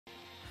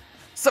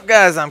Sup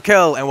guys, I'm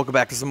Kel, and welcome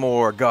back to some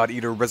more God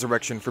Eater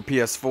Resurrection for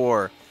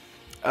PS4.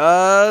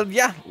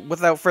 Yeah,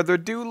 without further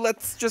ado,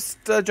 let's just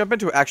jump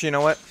into it. Actually,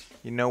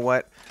 you know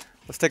what?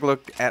 Let's take a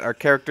look at our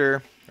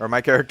character, or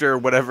my character, or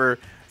whatever.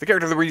 The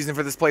character the reason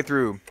for this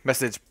playthrough.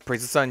 Message,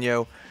 praise the sun,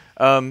 yo.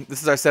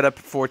 This is our setup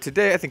for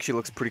today. I think she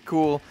looks pretty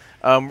cool.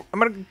 I'm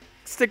gonna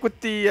stick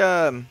with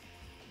the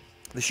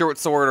short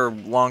sword, or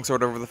long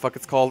sword, or whatever the fuck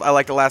it's called. I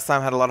liked it last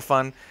time, had a lot of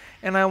fun.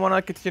 And I want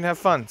to continue to have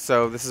fun,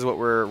 so this is what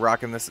we're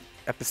rocking this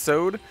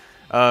episode.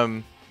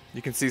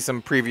 You can see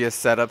some previous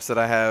setups that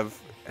I have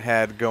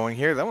had going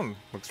here. That one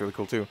looks really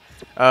cool too.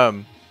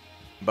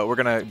 But we're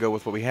gonna go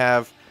with what we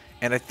have,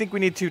 and I think we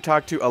need to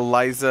talk to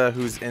Eliza,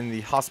 who's in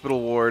the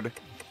hospital ward,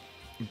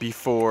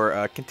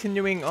 before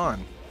continuing on.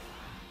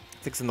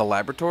 I think it's in the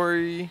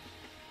laboratory.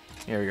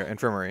 Here we go,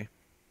 infirmary.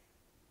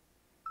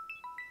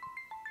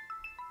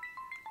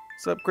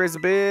 What's up, crazy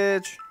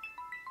bitch?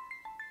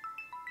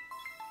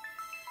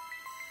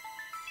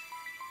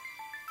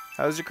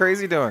 How's your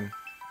crazy doing?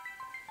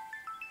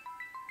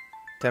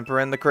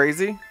 Tempering the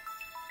crazy?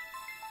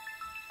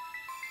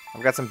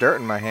 I've got some dirt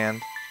in my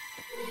hand.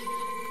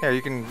 Here,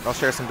 I'll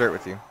share some dirt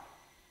with you.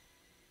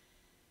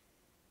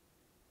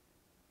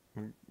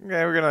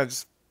 Okay, we're gonna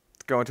just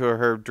go into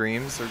her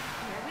dreams or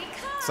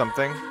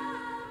something.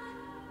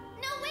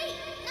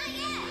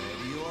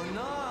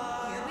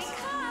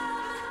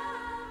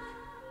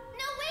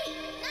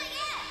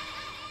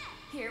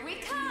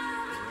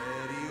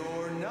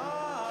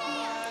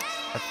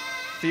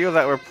 I feel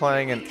that we're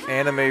playing an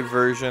anime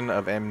version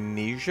of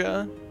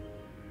Amnesia.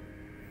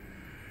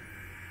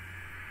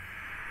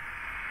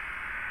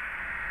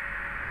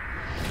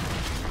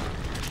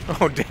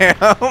 Oh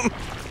damn!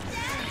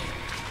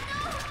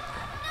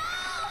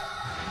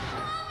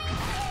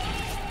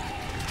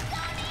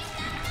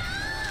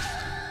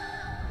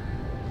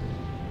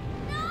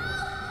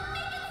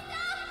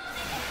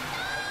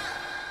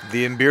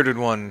 The unbearded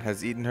one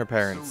has eaten her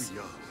parents. So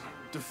young,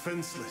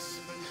 defenseless.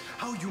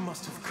 How you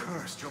must have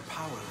cursed your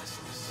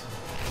powerlessness.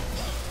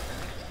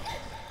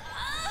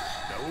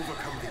 Now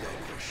overcome the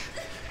anguish,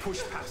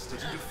 push past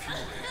it into fury,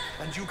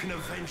 and you can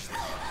avenge them.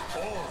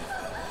 All of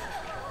them.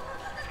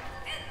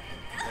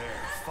 There,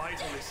 fight,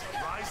 Alyssa.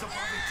 Rise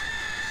above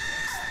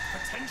it.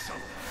 Potential.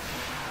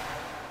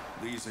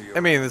 These are your I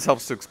mean, this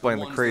helps to explain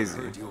the ones crazy.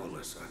 that hurt you,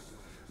 Alyssa.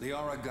 The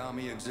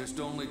Aragami exist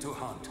only to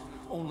hunt,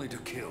 only to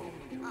kill.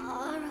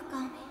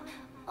 Aragami,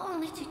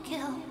 only to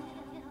kill.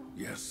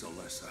 Yes,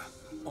 Alyssa,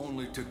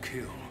 only to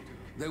kill.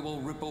 They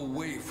will rip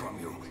away from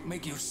you,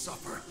 make you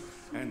suffer.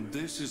 And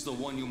this is the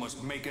one you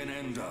must make an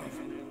end of.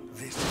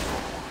 This is the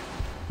one.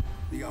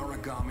 The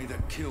Aragami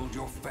that killed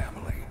your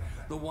family.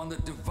 The one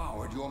that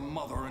devoured your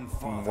mother and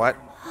father. What?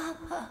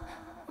 Papa,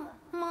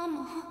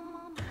 Mama.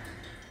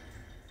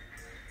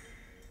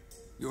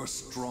 You're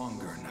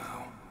stronger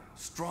now.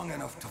 Strong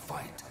enough to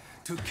fight,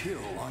 to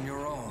kill on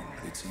your own.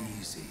 It's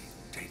easy,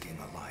 taking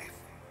a life.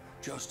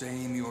 Just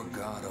aim your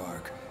God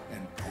Arc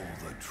and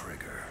pull the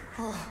trigger.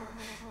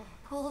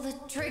 Pull the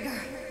trigger.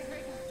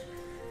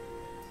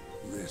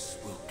 This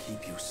will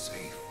keep you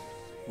safe.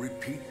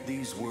 Repeat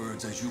these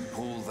words as you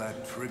pull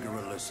that trigger,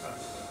 Alyssa.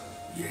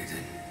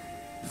 Jeden,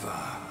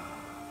 dva,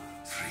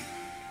 three.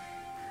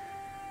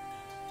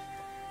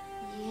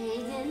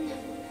 Jeden,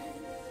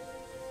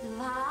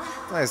 dva,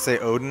 I say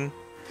Odin.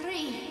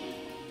 three.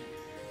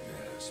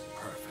 Yes,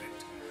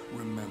 perfect.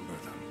 Remember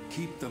them.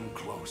 Keep them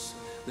close.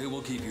 They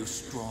will keep you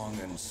strong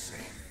and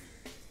safe.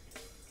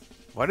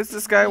 Why does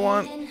this guy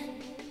want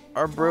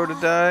our bro to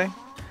die?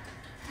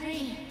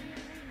 Three.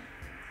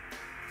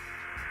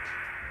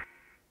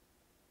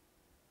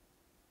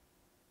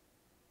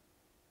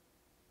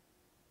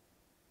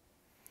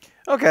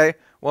 Okay,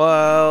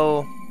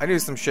 well, I knew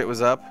some shit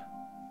was up.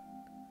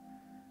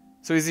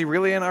 So is he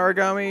really an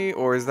Aragami,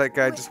 or is that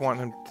guy just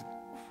wanting him to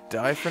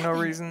die for no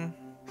reason?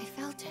 I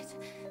felt it.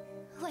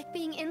 Like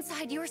being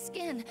inside your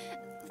skin.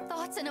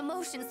 Thoughts and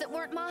emotions that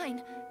weren't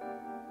mine.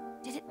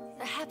 Did it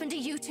happen to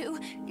you too?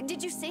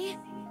 Did you see?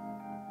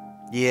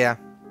 Yeah,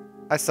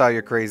 I saw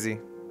you're crazy.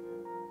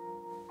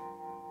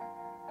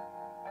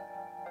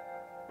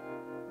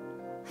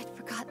 I'd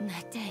forgotten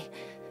that day.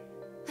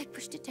 I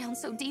pushed it down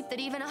so deep that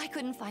even I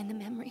couldn't find the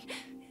memory.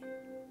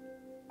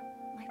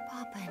 My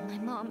papa and my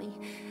mommy,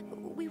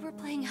 we were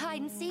playing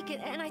hide and seek,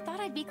 and I thought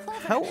I'd be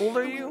clever. How old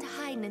are I went you? to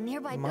hide in a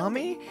nearby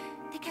Mommy? building.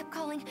 They kept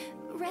calling,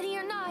 "Ready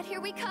or not,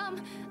 here we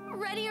come.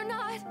 Ready or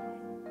not."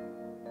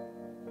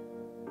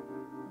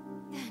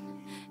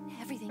 Then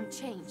everything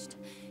changed.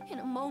 In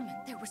a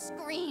moment, there were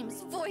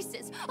screams,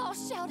 voices, all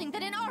shouting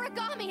that an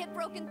Aragami had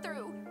broken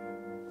through.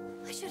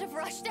 I should have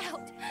rushed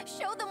out,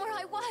 showed them where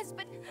I was,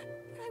 but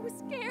I was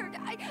scared.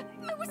 I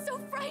was so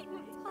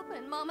frightened. Papa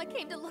and Mama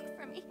came to look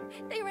for me.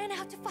 They ran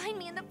out to find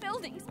me in the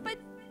buildings, but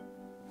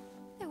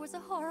there was a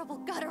horrible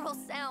guttural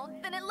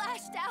sound. Then it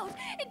lashed out.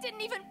 It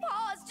didn't even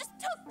pause, just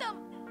took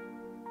them.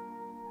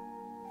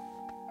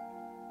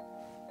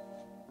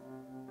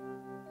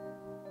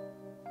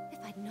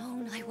 If I'd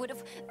known, I would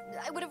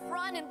have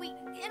run, and we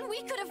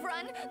could have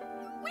run.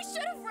 We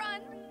should have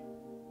run.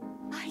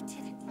 I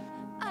didn't.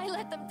 I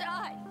let them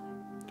die.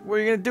 What are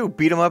you gonna do?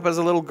 Beat him up as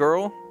a little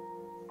girl?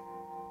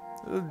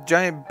 A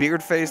giant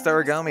beard-faced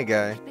Aragami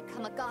guy.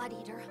 Become a god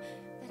eater,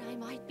 that I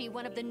might be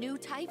one of the new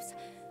types.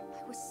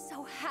 I was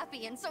so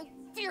happy and so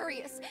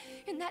furious.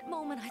 In that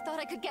moment, I thought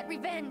I could get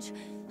revenge.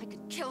 I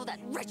could kill that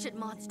wretched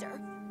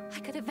monster. I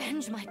could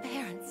avenge my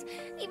parents,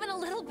 even a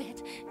little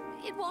bit.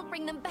 It won't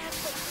bring them back,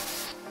 but...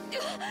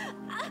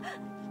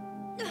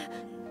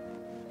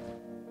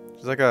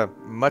 She's like a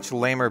much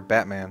lamer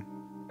Batman.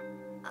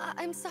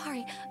 I'm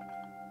sorry.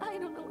 I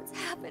don't know what's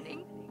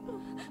happening.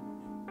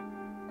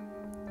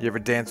 You ever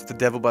dance with the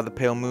devil by the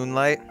pale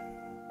moonlight?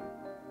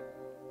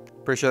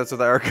 Pretty sure that's what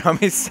the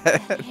Aragami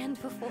said. My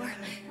hand before.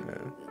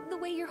 The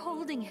way you're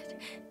holding it.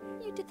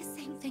 You did the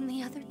same thing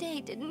the other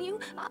day, didn't you?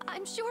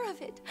 I'm sure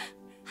of it.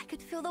 I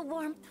could feel the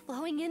warmth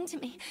flowing into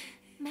me.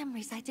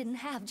 Memories I didn't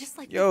have, just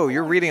like Yo, before.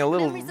 you're reading a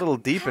Memories little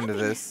of deep into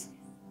happiness.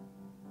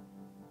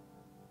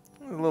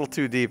 this. A little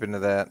too deep into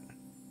that.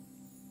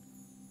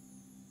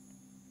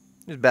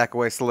 Just back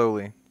away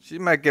slowly. She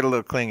might get a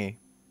little clingy.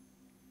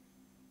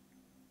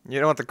 You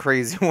don't want the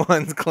crazy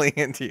ones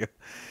clinging to you.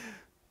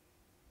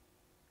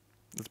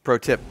 That's pro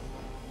tip.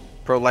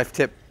 Pro life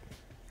tip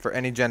for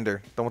any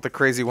gender. Don't want the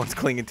crazy ones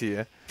clinging to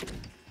you.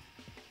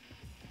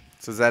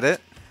 So is that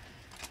it?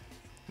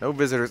 No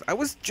visitors. I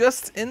was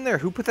just in there.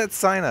 Who put that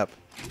sign up?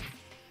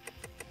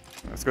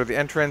 Let's go to the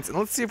entrance and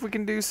let's see if we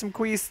can do some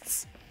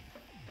quests.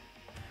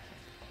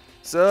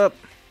 Sup?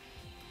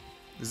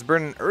 This has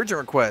been an urgent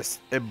request.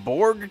 A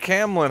Borg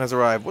Camlin has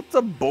arrived. What's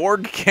a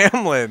Borg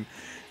Camlin?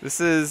 This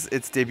is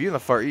its debut in the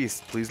Far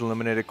East. Please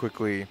eliminate it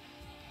quickly.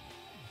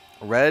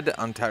 Red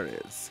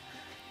Antares.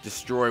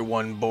 Destroy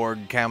one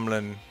Borg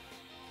Camlin.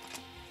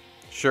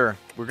 Sure,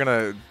 we're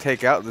gonna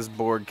take out this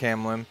Borg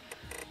Camlin.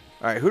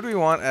 Alright, who do we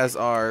want as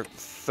our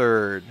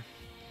third?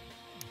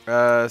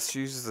 She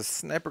uses a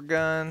sniper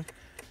gun.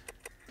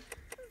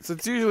 So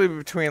it's usually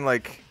between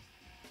like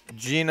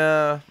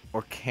Gina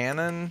or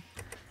Cannon.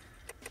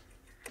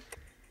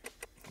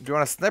 Do you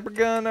want a sniper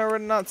gun or a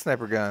not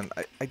sniper gun?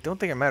 I don't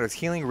think it matters.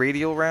 Healing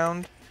radial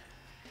round.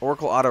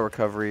 Oracle auto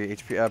recovery.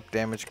 HP up.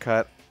 Damage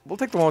cut. We'll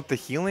take the one with the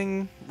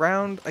healing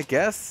round, I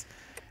guess.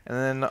 And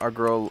then our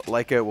girl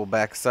Leica will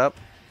back us up.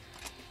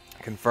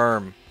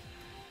 Confirm.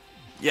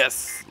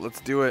 Yes. Let's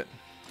do it.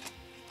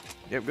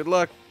 Yep. Good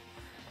luck.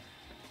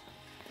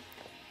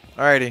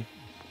 Alrighty.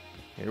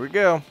 Here we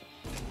go.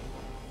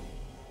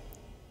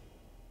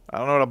 I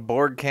don't know what a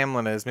Borg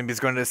Camlin is. Maybe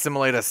it's going to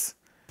assimilate us.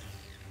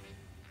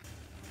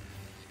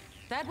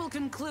 That will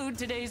conclude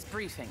today's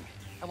briefing.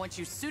 I want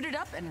you suited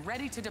up and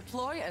ready to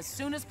deploy as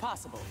soon as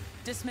possible.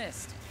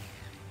 Dismissed.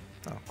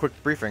 Oh, quick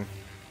briefing.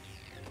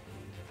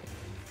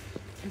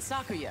 And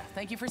Sakuya,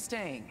 thank you for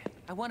staying.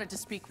 I wanted to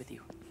speak with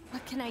you.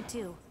 What can I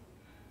do?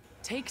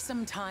 Take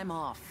some time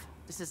off.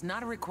 This is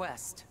not a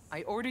request.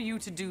 I order you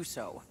to do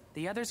so.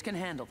 The others can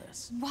handle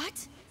this.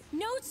 What?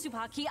 No,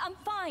 Tsubaki, I'm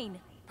fine.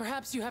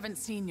 Perhaps you haven't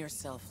seen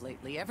yourself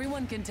lately.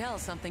 Everyone can tell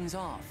something's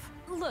off.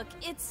 Look,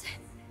 it's...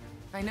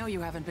 I know you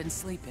haven't been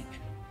sleeping.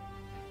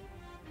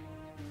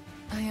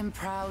 I am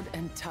proud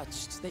and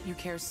touched that you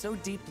care so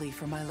deeply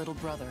for my little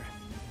brother.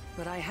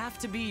 But I have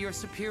to be your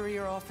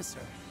superior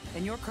officer.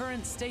 In your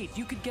current state,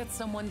 you could get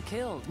someone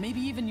killed, maybe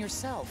even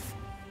yourself.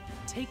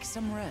 Take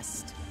some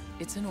rest.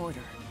 It's an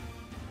order.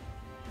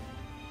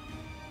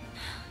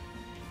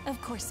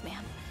 Of course,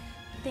 ma'am.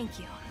 Thank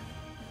you.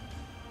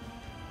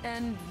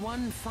 And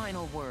one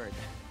final word.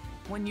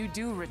 When you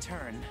do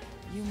return,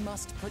 you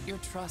must put your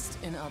trust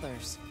in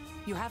others.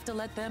 You have to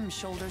let them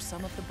shoulder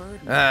some of the burden.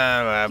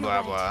 Blah,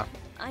 blah, blah.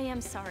 I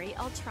am sorry.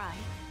 I'll try.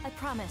 I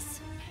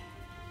promise.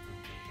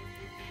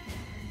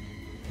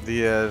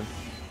 The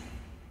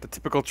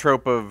typical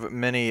trope of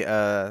many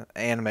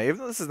anime. Even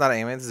though this is not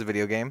anime, this is a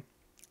video game.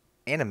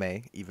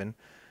 Anime, even.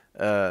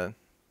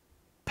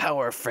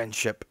 Power of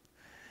friendship.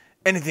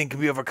 Anything can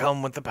be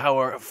overcome with the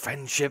power of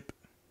friendship.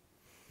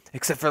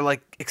 Except for,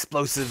 like,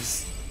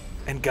 explosives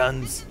and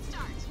guns.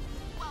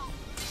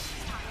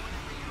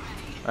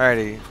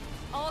 Alrighty.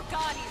 All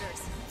god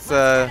eaters. It's,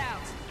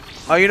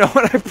 oh, you know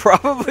what? I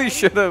probably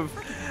should have,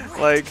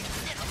 like,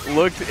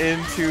 looked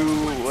into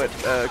what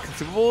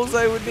consumables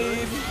I would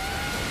need.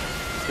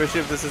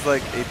 Especially if this is,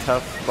 like, a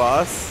tough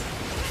boss.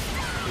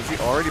 Is he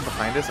already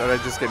behind us, or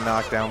did I just get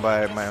knocked down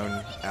by my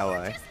own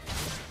ally?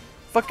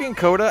 Fucking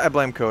Coda? I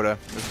blame Coda.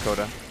 There's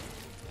Coda.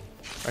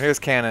 Oh, here's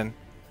Cannon.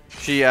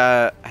 She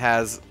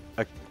has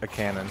a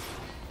cannon.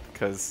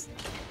 Because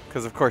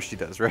of course she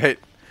does, right?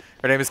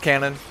 Her name is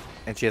Cannon,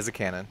 and she has a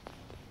cannon.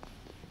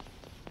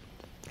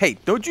 Hey,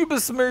 don't you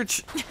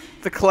besmirch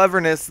the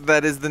cleverness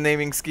that is the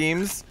naming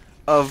schemes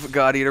of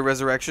God Eater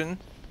Resurrection.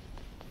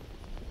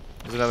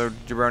 There's another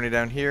jabroni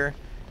down here.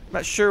 I'm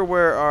not sure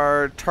where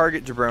our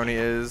target jabroni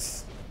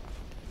is.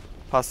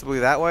 Possibly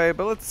that way,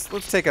 but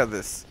let's take out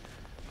this.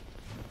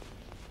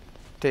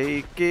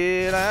 Take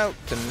it out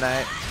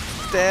tonight.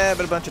 Stab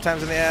it a bunch of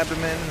times in the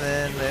abdomen,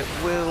 then it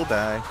will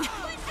die.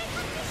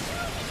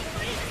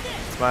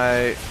 It's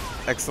my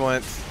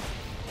excellent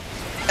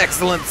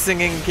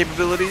singing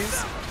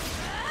capabilities,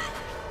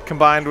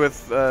 combined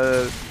with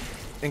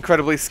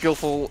incredibly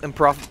skillful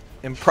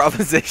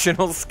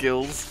improvisational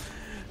skills.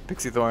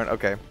 Pixie Thorn.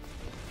 Okay.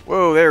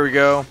 Whoa, there we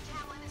go.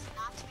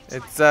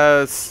 It's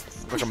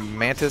like a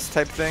mantis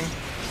type thing.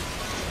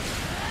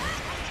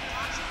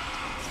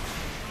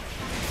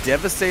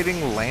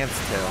 Devastating Lance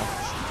Tail.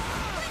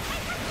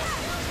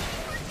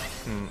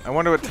 I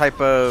wonder what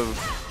type of...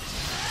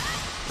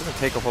 Doesn't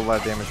take a whole lot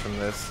of damage from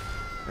this.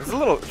 It's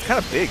kind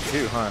of big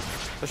too, huh?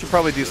 I should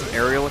probably do some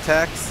aerial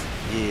attacks.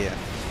 Yeah.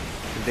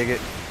 Can dig it.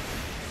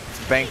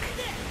 Let's bank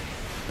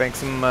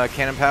some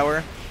cannon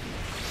power.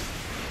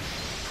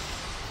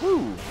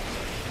 Woo.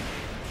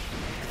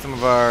 Get some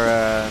of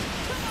our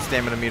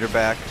stamina meter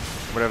back.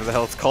 Whatever the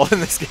hell it's called in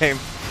this game.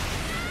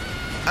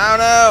 I don't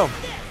know.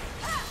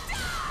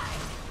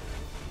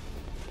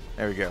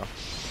 There we go.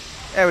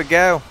 There we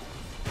go.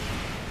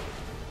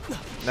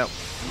 No.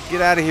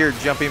 Get out of here,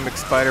 jumpy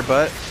McSpider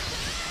butt.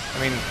 I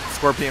mean,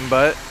 scorpion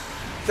butt.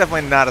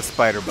 Definitely not a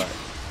spider butt.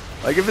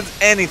 Like, if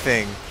it's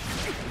anything,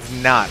 it's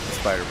not a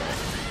spider butt.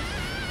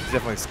 It's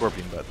definitely a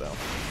scorpion butt, though.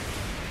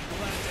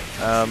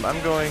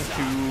 I'm going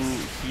to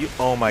heal.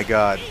 Oh my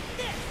god.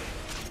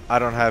 I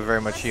don't have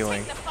very much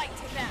healing.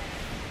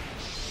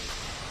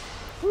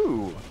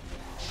 Ooh.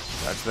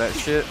 Dodge that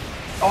shit.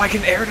 Oh, I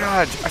can air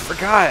dodge! I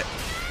forgot!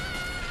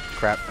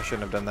 Crap, I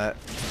shouldn't have done that.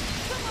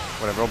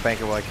 Whatever, I'll bank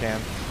it while I can.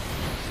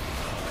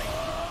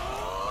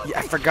 Yeah,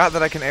 I forgot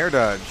that I can air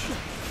dodge.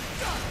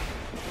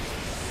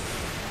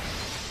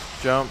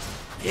 Jump.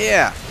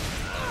 Yeah!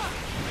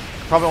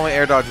 Probably only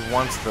air dodge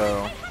once,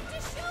 though.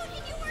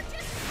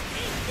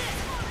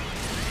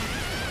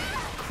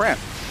 Crap.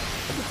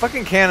 The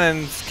fucking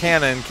cannon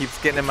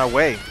keeps getting in my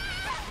way.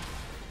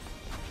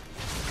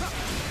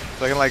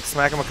 So I can, like,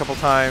 smack him a couple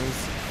times,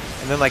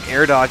 and then, like,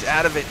 air dodge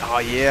out of it. Oh,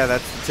 yeah,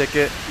 that's the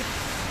ticket.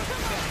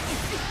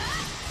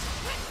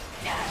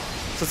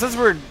 So since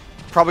we're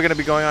probably going to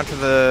be going on to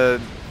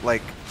the,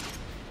 like,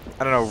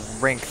 I don't know,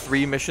 rank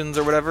 3 missions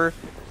or whatever,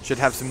 should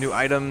have some new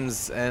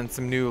items and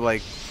some new,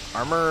 like,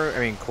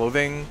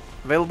 clothing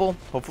available,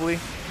 hopefully.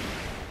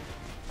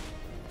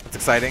 That's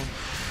exciting.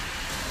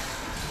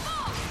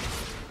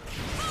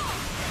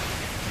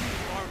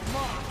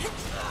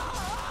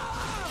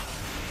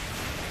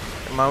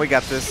 Come on, we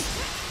got this.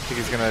 I think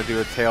he's going to do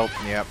a tail.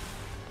 Yep.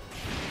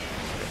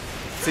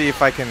 Let's see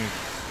if I can...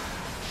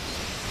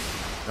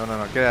 No.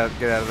 Get out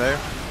of there.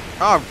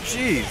 Oh,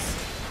 jeez.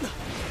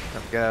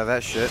 Get out of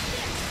that shit.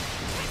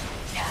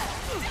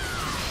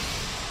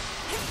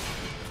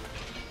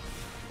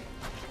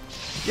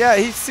 Yeah,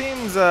 he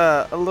seems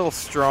a little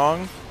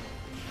strong.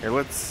 Here,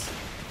 let's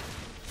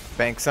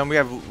bank some. We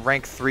have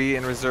rank 3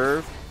 in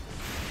reserve.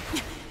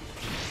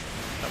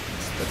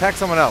 Attack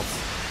someone else.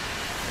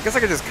 I guess I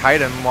could just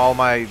kite him while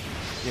my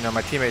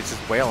teammates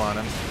just wail on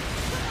him.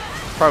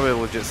 Probably a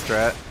legit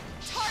strat.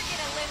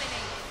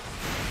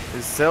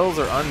 His cells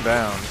are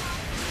unbound.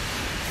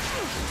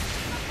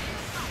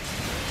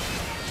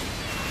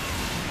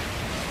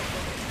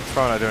 He's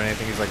probably not doing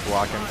anything. He's like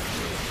blocking.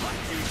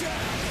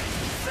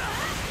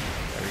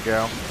 There we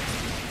go.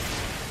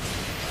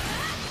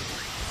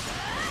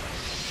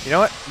 You know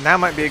what? Now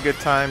might be a good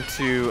time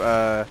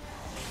to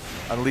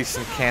unleash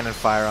some cannon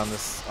fire on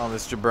this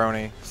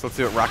jabroni. So let's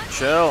do it. Rocket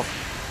shell.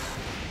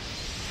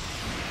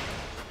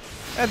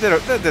 That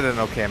did an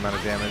okay amount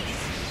of damage.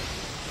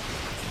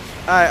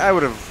 I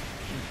would have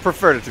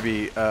preferred it to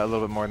be a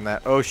little bit more than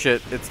that. Oh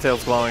shit! Its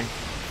tail's glowing.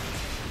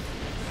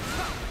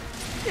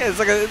 Yeah, it's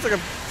like a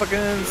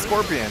fucking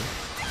scorpion.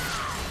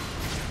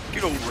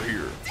 Get over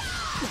here.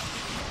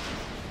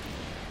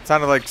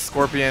 Sounded like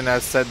Scorpion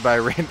as said by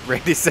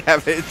Randy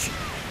Savage.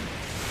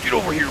 Get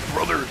over here,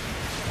 brother.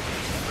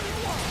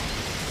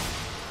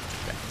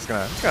 Okay, just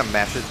gonna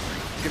mash it.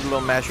 Give it a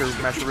little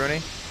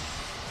masheroonie.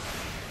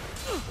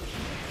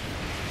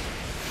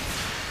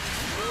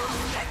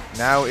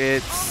 Now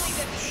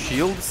its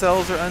shield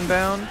cells are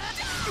unbound.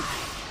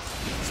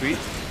 Sweet.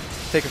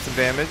 Taking some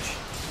damage.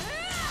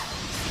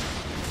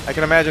 I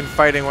can imagine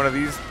fighting one of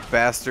these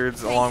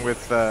bastards along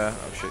with oh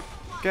shit.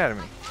 Get out of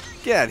me.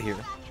 Get out of here.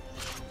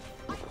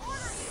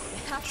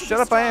 Shut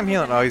up, I am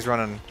healing. Oh, he's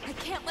running. I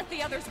can't let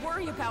the others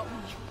worry about me.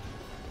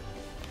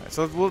 Right,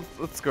 so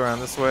let's go around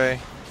this way.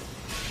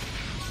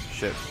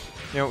 Shit.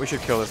 You know what, we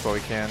should kill this while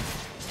we can.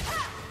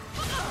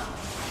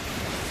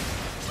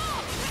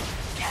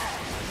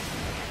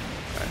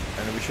 Right,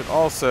 and then we should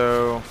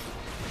also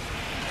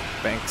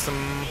bank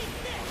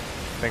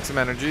some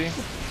energy.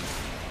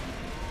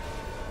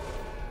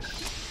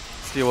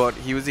 Steal what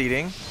he was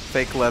eating.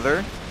 Fake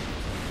leather.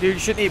 Dude, you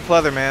shouldn't eat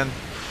pleather, man.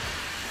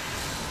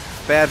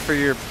 It's bad for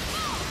your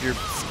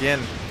skin.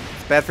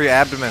 It's bad for your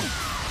abdomen.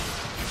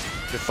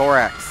 Your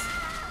thorax.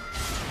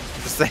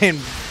 Just saying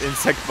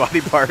insect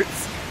body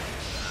parts.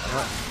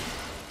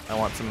 I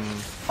want some...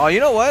 Oh, you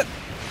know what?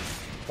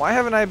 Why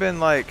haven't I been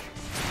like...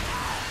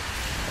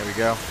 There we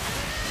go.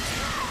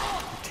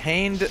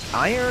 Obtained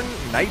Iron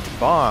Night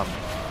Bomb.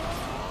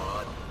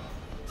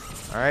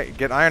 Alright,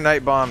 get Iron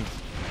Night Bombed.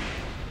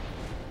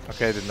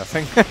 Okay, I did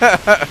nothing.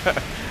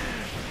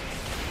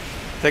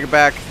 Take it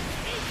back.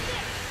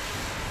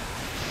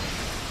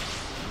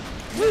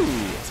 Woo.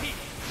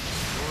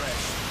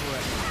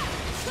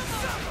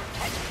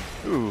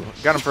 Ooh,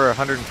 got him for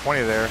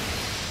 120 there. I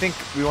think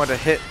we want to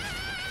hit...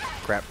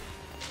 Crap.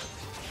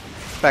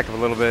 Back up a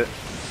little bit.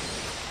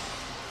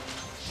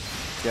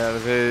 Get out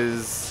of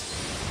his...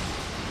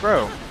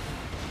 Bro.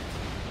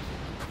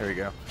 There we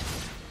go.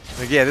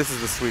 Like, yeah, this is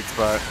the sweet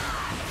spot.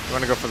 You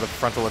want to go for the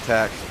frontal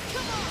attack.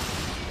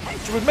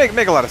 Which would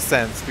make a lot of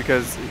sense,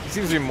 because he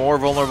seems to be more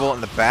vulnerable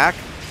in the back,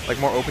 like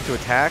more open to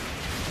attack.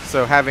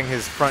 So having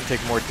his front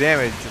take more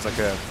damage is like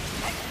a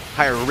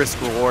higher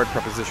risk-reward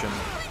proposition.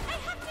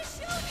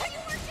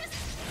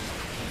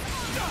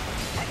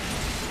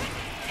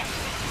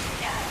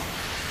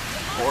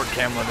 Poor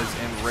Camlin is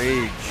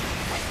enraged.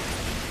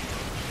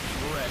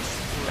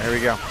 There we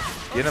go.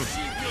 Get him.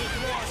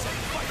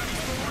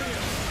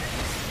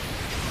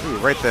 Ooh,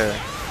 right there.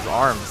 His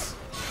arms.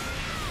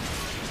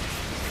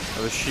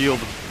 Or the shield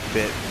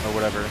bit, or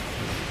whatever. I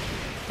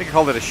think I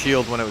called it a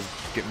shield when it was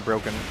getting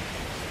broken.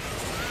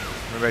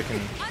 Maybe I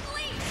can...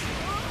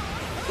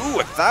 Ooh,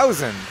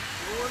 1,000!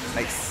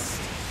 Nice.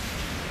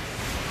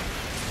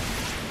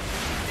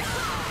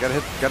 Gotta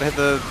hit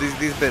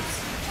these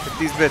bits. Hit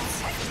these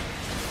bits.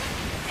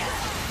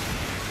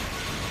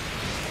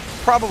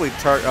 Probably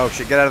oh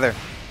shit, get out of there.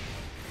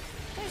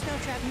 There's no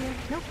trap here.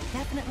 Nope,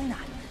 definitely not.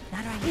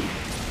 Not right here.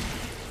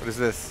 What is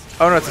this?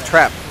 Oh no, it's a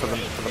trap for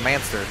the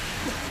manster.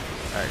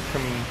 Alright,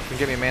 come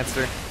get me a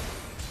manster.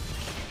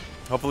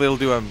 Hopefully it'll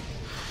do a...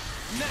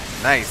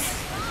 Nice.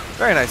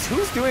 Very nice.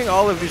 Who's doing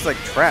all of these like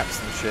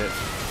traps and shit?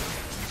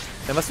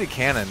 It must be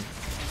Cannon.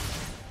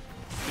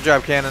 Good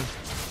job, Cannon.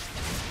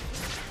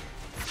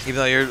 Even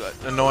though you're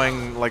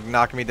annoying, like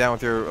knocking me down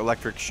with your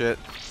electric shit.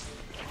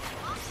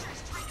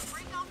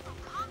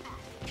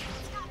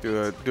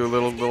 Do a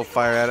little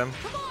fire at him.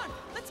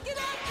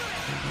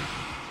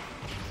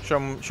 Show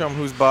him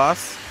who's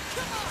boss.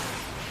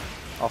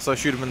 Also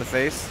shoot him in the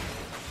face.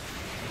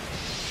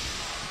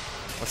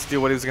 Let's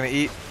steal what he was gonna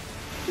eat.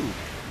 Ooh,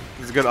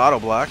 he's a good auto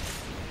block.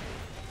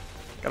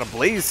 Got a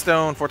blaze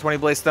stone, 420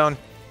 blaze stone.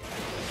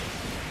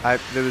 It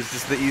was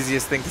just the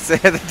easiest thing to say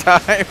at the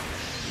time.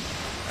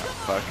 Oh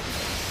fuck.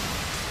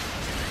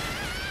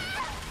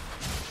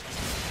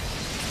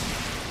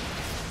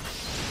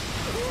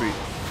 Sweet.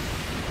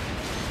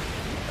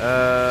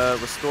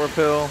 Restore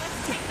pill.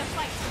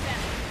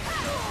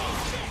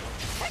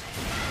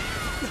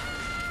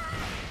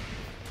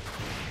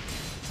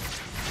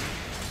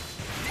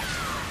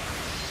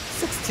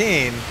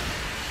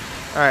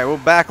 Alright, well,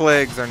 back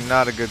legs are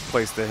not a good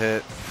place to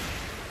hit.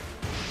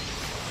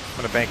 I'm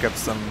gonna bank up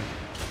some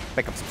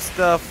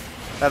stuff.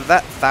 That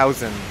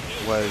 1,000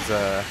 was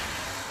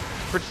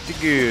pretty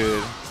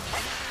good.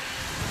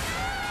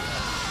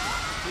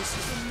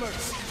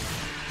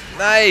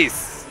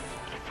 Nice.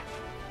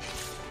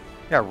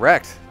 Got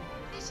wrecked.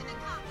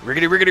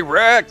 Riggedy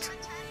wrecked.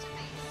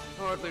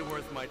 Hardly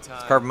worth my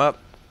time. Carve them up.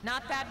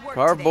 Not bad work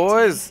Carve today,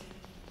 boys.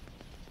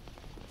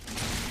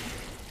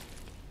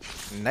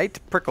 Night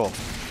Prickle.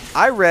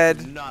 I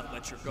read Not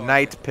let your guard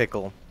Night down.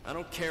 Pickle. I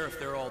don't care if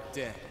they're all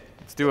dead.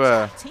 Let's do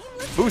a Team,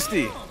 let's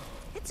boosty. go.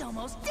 It's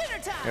almost dinner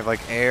We time. have like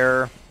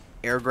air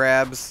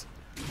grabs.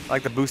 I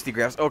like the boosty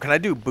grabs. Oh, can I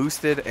do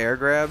boosted air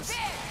grabs?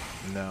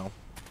 No.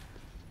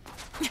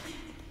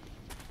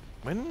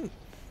 When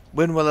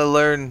will I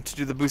learn to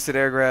do the boosted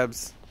air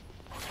grabs?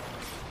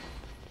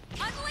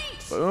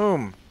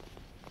 Boom.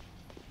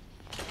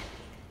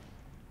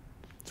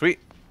 Sweet.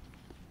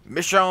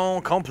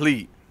 Mission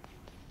complete.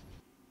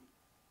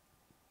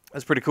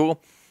 That's pretty cool.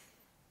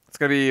 It's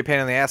gonna be a pain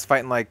in the ass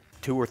fighting like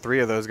 2 or 3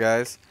 of those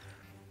guys.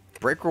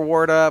 Break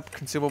reward up,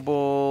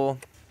 consumable.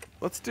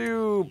 Let's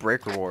do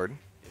break reward.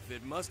 If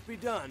it must be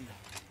done.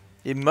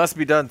 It must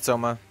be done,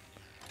 Soma.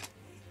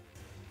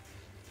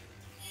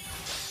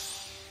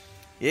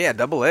 Yeah,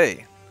 double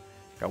A.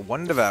 Got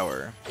 1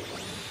 devour.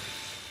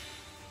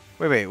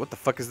 Wait, what the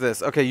fuck is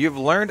this? Okay, you've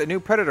learned a new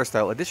predator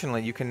style.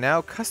 Additionally, you can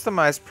now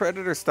customize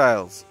predator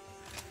styles.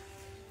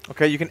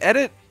 Okay, you can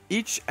edit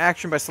each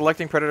action by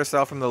selecting predator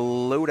style from the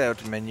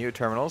loadout menu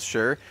terminals.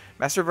 Sure.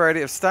 Master a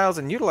variety of styles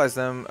and utilize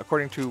them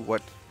according to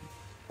what...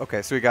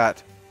 Okay, so we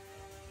got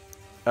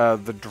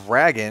the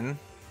dragon.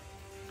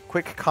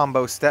 Quick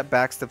combo, step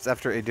back, steps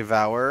after a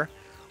devour.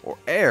 Or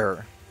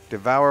air.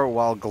 Devour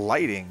while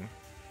gliding.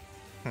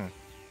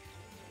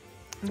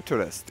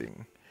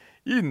 Interesting.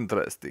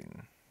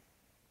 Interesting.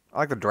 I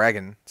like the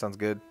dragon. Sounds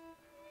good.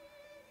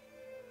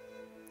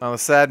 Oh, the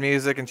sad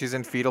music and she's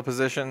in fetal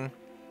position.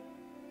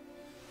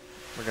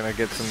 We're gonna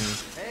get some...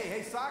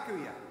 Hey,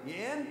 Sakuya, you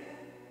in?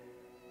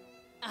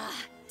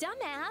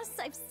 Dumbass,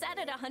 I've said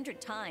it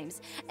 100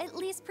 times. At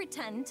least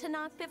pretend to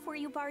knock before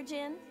you barge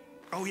in.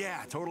 Oh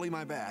yeah, totally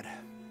my bad.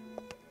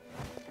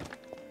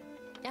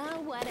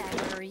 Oh,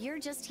 whatever. You're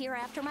just here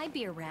after my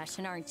beer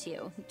ration, aren't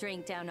you?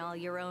 Drink down all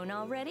your own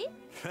already?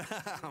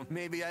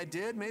 Maybe I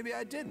did, maybe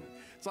I didn't.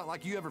 It's not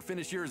like you ever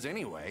finish yours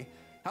anyway.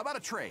 How about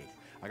a trade?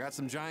 I got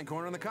some giant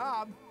corn on the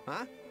cob.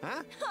 Huh?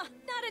 Huh,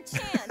 not a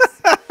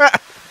chance.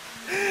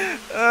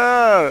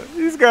 Oh,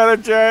 he's got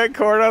a giant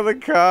corn on the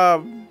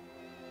cob.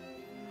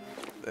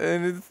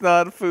 And it's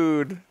not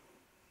food.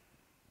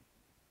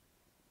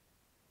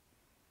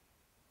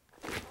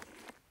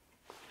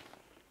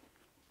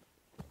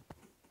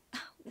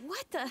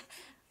 What the?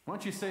 Why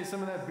don't you save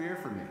some of that beer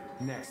for me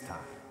next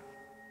time?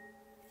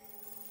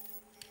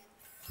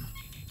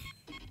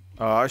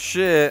 Oh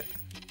shit.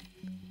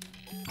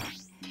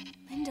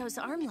 Lindo's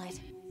armlet.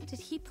 Did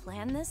he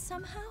plan this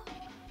somehow?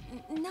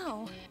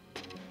 No.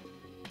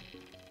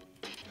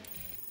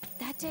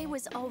 That day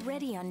was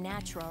already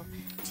unnatural.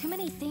 Too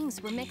many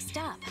things were mixed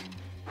up.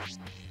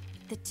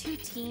 The two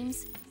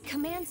teams,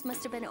 commands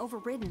must have been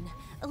overridden.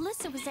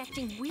 Alyssa was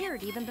acting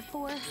weird even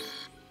before.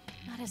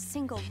 Not a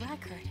single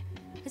record.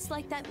 It's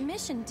like that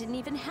mission didn't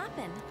even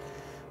happen.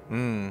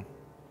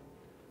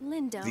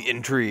 Lindo, The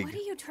intrigue. what are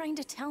you trying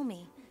to tell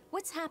me?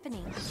 What's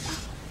happening?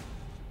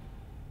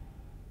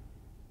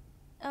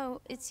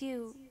 Oh, it's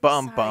you.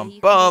 Bum Sorry, bum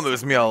you bum. can It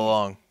was me all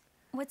along.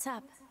 What's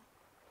up?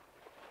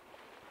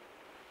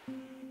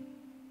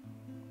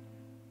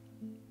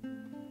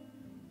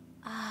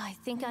 Ah, I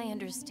think I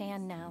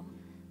understand now.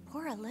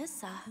 Poor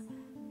Alyssa.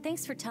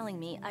 Thanks for telling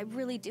me. I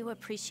really do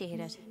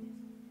appreciate it.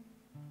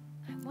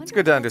 It's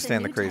good to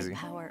understand the crazy.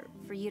 Power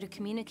for you to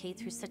communicate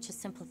through such a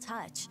simple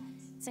touch.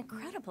 It's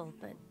incredible,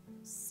 but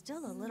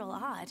still a little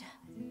odd.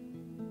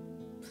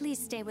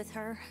 Please stay with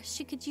her.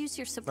 She could use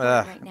your support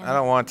right now. I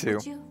don't want to.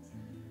 Would you?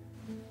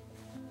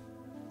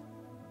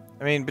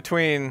 I mean,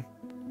 between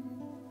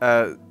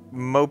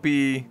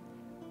Mopey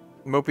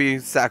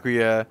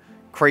Sakuya,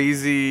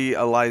 crazy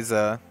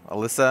Alyssa,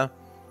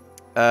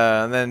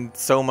 and then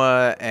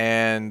Soma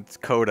and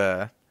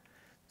Coda.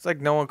 It's like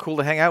no one cool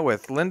to hang out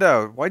with.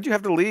 Lindo, why'd you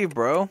have to leave,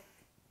 bro?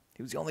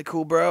 He was the only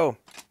cool bro.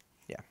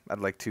 Yeah, I'd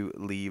like to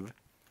leave.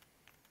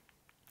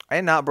 I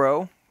ain't not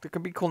bro. There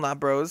could be cool not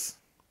bros,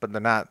 but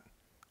they're not.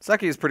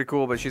 Saki is pretty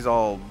cool, but she's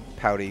all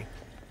pouty.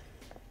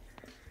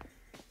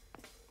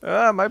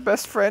 My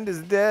best friend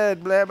is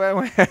dead. Blah, blah,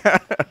 blah.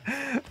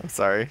 I'm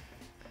sorry.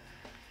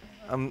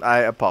 I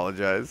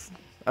apologize.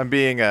 I'm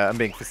being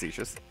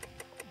facetious.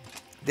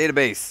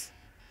 Database.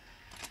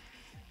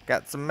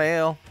 Got some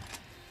mail.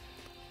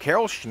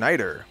 Carol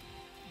Schneider.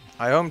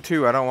 I owe him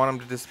too. I don't want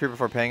him to disappear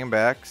before paying him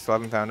back. Still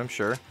haven't found him,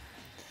 sure.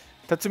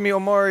 Tatsumi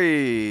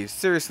Omori.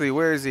 Seriously,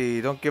 where is he?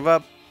 Don't give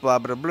up. Blah,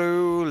 blah,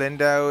 blue.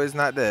 Lindau is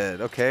not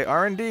dead. Okay,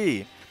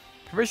 R&D.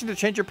 Permission to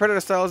change your predator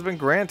style has been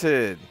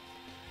granted.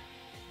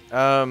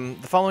 The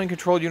following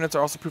control units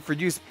are also approved for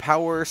use.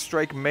 Power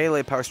Strike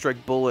Melee, Power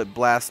Strike Bullet,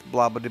 Blast,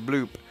 blah, blah, blah,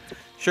 bloop.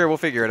 Sure, we'll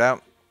figure it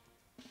out.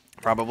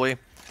 Probably.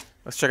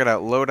 Let's check it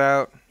out.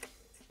 Loadout.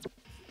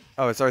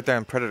 Oh, it's right there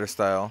in Predator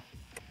style.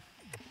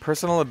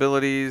 Personal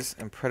abilities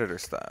and Predator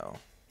style.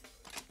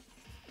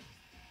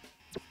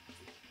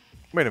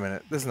 Wait a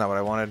minute. This is not what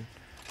I wanted.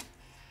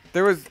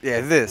 There was...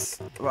 Yeah, this.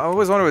 I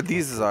always wonder what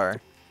these are.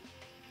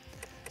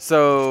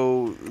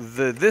 So,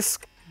 this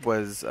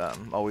was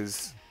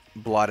always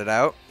blotted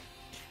out.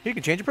 You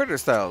can change your Predator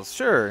styles.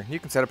 Sure. You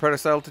can set a Predator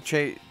style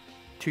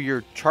to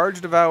your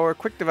Charge Devour,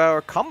 Quick Devour,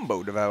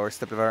 Combo Devour,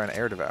 Step Devour, and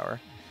Air Devour.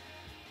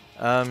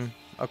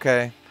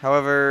 Okay.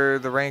 However,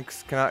 the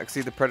ranks cannot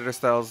exceed the Predator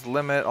style's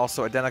limit.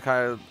 Also,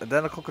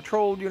 identical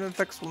control unit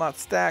effects will not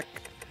stack.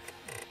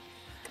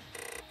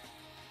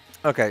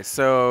 Okay,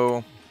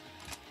 so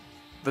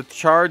the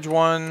charge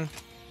one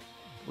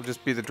will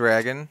just be the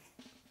dragon.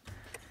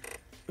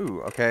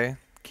 Ooh, okay.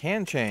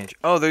 Can change.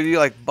 Oh, they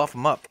like buff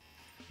them up.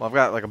 Well, I've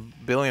got like a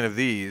billion of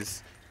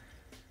these.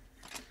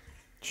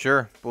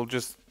 Sure, we'll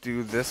just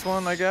do this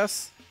one, I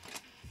guess.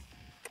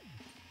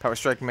 Power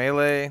Strike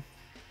Melee.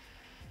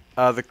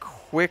 The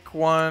quick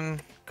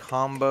one,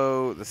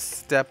 combo, the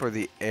step, or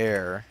the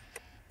air.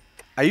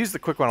 I use the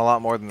quick one a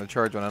lot more than the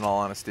charge one, in all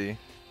honesty.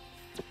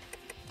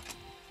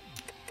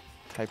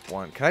 Type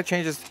 1. Can I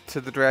change this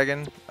to the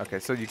dragon? Okay,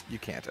 so you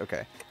can't.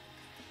 Okay.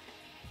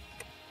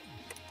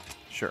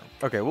 Sure.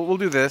 Okay, we'll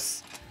do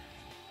this.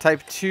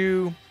 Type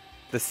 2,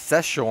 the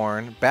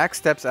Seshorn.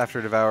 Backsteps after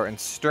Devour and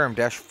Sturm.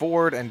 Dash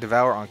forward and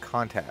Devour on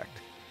contact.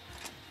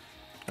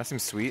 That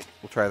seems sweet.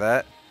 We'll try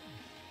that.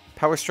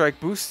 Power Strike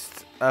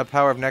boost.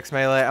 Power of next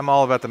melee. I'm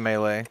all about the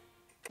melee.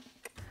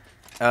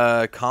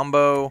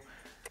 Combo.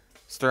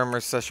 Sturm or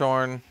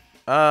Seshorn.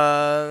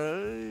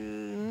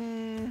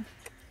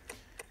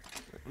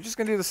 We're just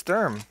gonna do the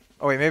Sturm.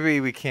 Oh wait, maybe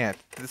we can't.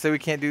 Did it say we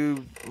can't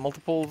do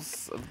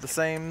multiples of the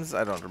sames?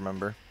 I don't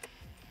remember.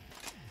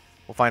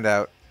 We'll find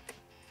out.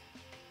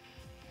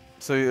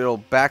 So it'll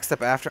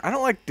backstep after. I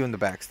don't like doing the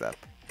backstep.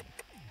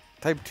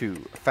 Type 2,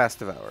 Fast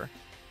Devour.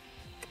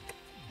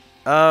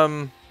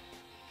 I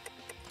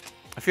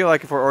feel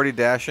like if we're already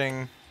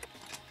dashing,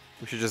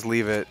 we should just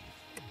leave it,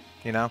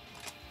 you know?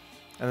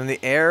 And then the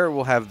air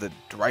will have the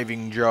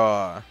Driving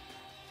Jaw.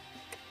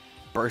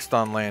 Burst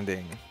on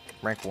landing.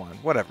 Rank 1.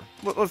 Whatever.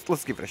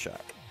 Let's give it a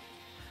shot.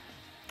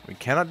 We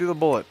cannot do the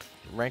bullet.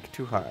 Rank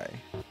too high.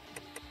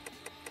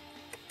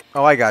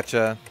 Oh, I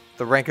gotcha.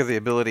 The rank of the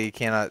ability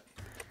cannot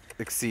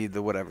exceed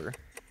the whatever.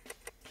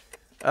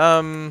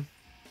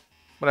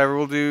 Whatever.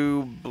 We'll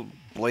do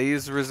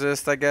Blaze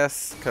Resist, I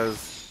guess,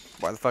 because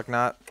why the fuck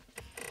not?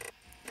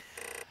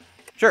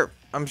 Sure.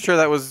 I'm sure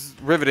that was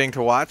riveting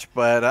to watch,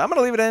 but I'm going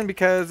to leave it in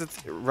because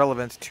it's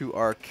relevant to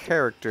our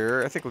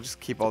character. I think we'll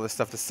just keep all this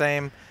stuff the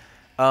same.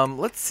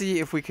 Let's see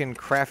if we can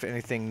craft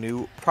anything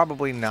new.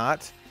 Probably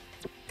not.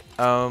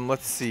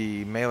 Let's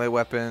see. Melee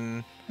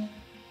weapon.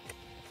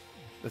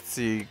 Let's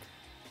see.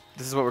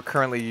 This is what we're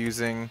currently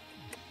using.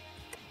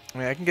 I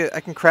mean, I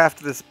can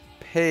craft this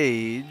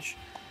page.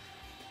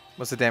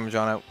 What's the damage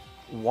on it?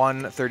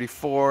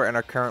 134, and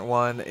our current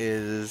one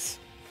is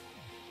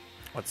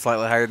what's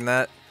slightly higher than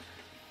that?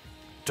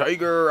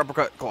 Tiger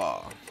uppercut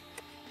claw.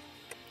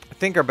 I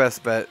think our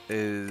best bet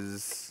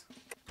is,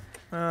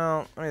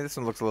 well, I mean, this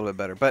one looks a little bit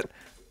better, but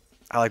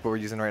I like what we're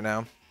using right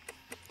now.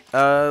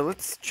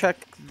 Let's check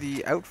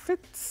the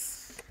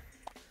outfits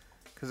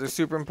because they're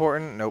super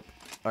important. Nope.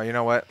 Oh, you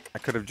know what? I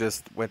could have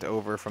just went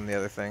over from the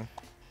other thing.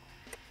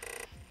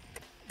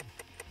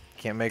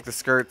 Can't make the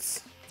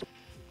skirts.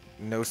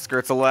 No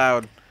skirts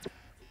allowed.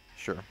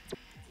 Sure.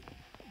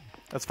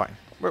 That's fine.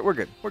 We're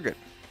good. We're good.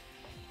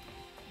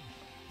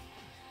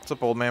 What's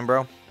up, old man,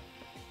 bro?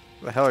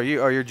 The hell are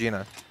you? Oh, you're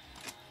Gina.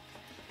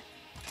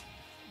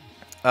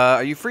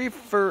 Are you free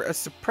for a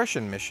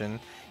suppression mission?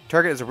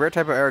 Target is a rare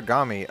type of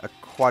Aragami, a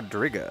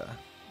quadriga.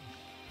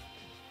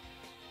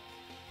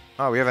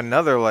 Oh, we have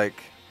another,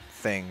 like,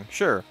 thing.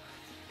 Sure.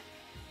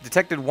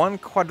 Detected one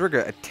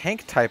quadriga, a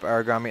tank-type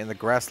Aragami in the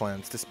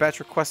grasslands. Dispatch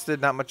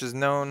requested. Not much is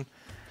known,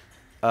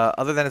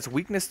 other than its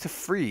weakness to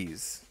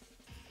freeze.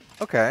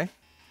 Okay.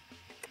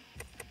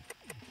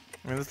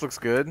 I mean, this looks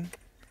good.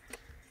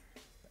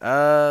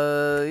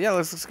 Yeah,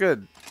 this looks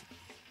good.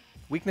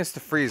 Weakness to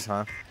freeze,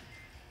 huh?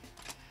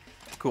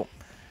 Cool.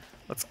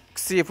 Let's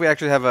see if we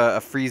actually have a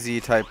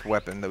freezy type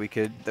weapon that we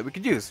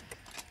could use.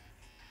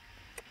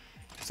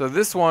 So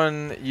this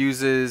one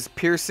uses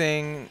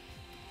piercing.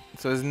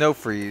 So there's no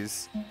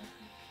freeze.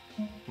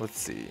 Let's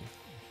see.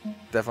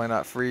 Definitely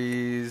not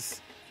freeze.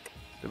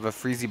 We have a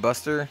freezy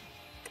buster.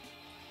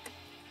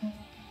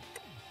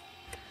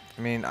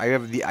 I mean, I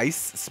have the ice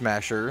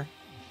smasher.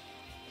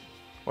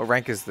 What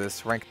rank is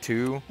this? Rank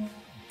 2?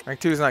 Rank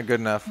 2 is not good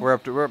enough. We're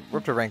up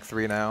to rank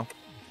 3 now.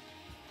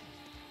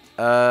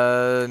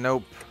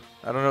 Nope.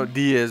 I don't know what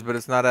D is, but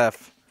it's not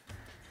F.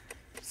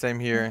 Same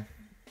here.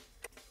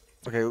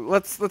 Okay,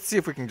 let's see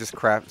if we can just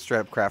straight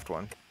up craft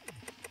one.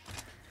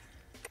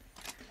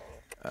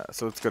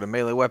 So let's go to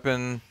melee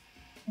weapon.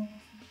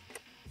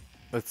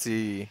 Let's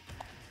see.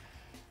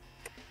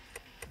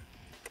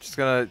 Just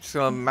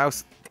gonna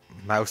mouse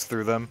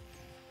through them.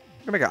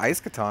 I'm gonna make an ice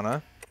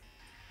katana.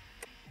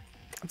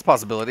 That's a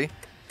possibility.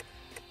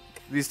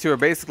 These two are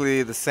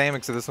basically the same,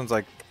 except this one's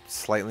like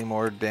slightly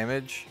more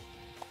damage.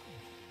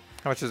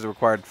 How much is it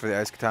required for the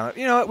ice katana?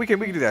 You know what? We can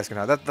do the ice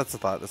katana. That's the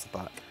thought. That's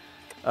the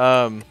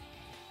thought.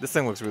 This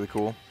thing looks really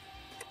cool,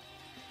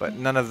 but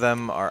none of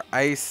them are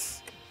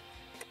ice.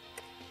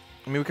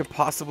 I mean, we could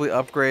possibly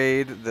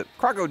upgrade the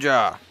Croco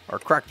Jaw or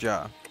Crack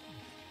Jaw.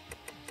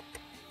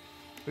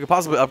 We could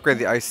possibly upgrade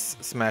the ice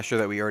smasher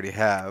that we already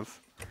have.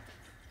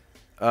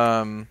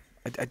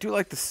 I do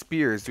like the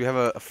spears. Do we have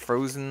a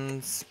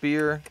frozen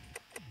spear?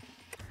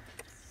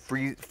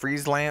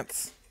 Freeze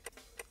lance?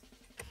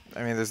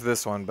 I mean, there's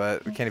this one,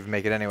 but we can't even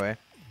make it anyway.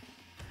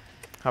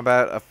 How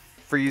about a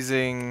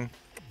freezing?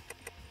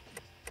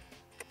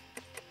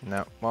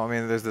 No. Well, I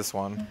mean, there's this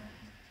one.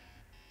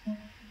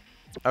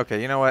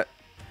 Okay, you know what?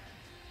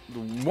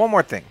 One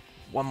more thing.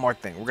 One more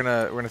thing. We're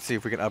gonna see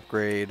if we can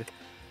upgrade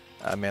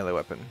a melee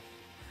weapon.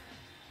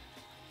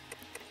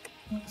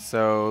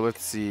 So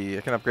let's see.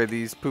 I can upgrade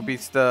these poopy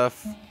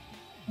stuff.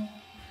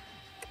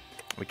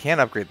 We can't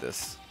upgrade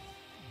this.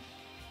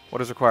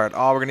 What is required?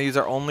 Oh, we're gonna use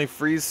our only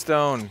freeze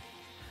stone.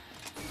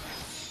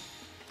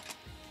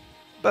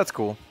 That's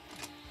cool.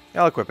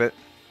 Yeah, I'll equip it.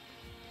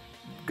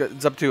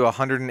 It's up to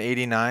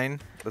 189.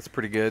 That's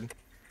pretty good.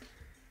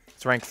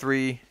 It's rank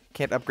 3.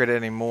 Can't upgrade it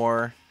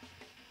anymore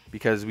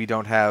because we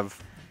don't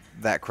have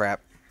that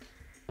crap.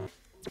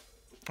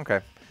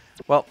 Okay.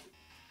 Well,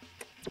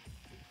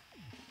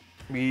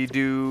 we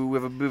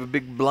have a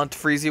big blunt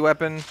freezy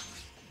weapon.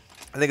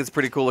 I think it's a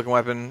pretty cool looking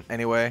weapon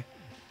anyway.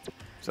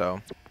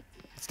 So,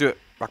 let's do it.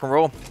 Rock and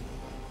roll.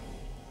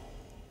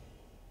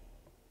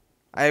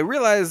 I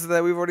realize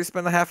that we've already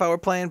spent a half hour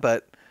playing,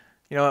 but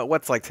you know what?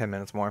 What's like 10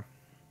 minutes more?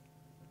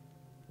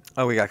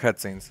 Oh, we got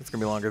cutscenes. It's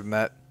gonna be longer than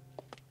that.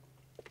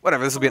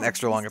 Whatever, this will be an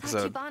extra long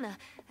episode. Tachibana.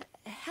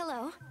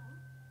 Hello.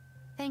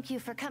 Thank you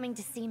for coming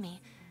to see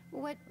me.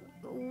 What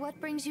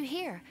brings you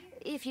here,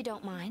 if you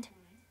don't mind?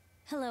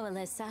 Hello,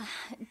 Alyssa.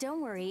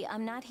 Don't worry,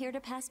 I'm not here to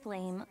pass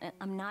blame.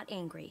 I'm not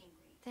angry.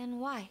 Then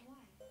why?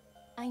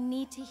 I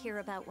need to hear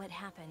about what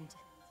happened.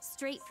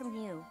 Straight from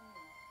you.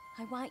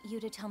 I want you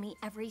to tell me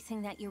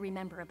everything that you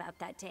remember about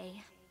that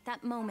day.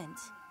 That moment.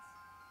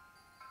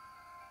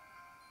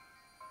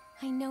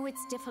 I know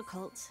it's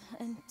difficult,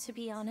 and to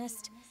be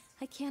honest,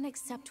 I can't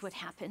accept what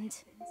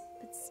happened.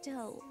 But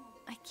still,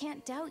 I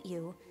can't doubt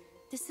you.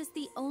 This is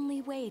the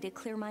only way to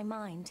clear my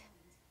mind.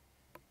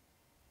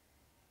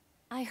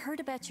 I heard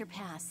about your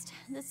past.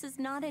 This is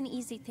not an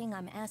easy thing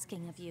I'm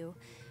asking of you.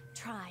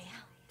 Try,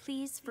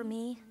 please, for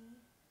me.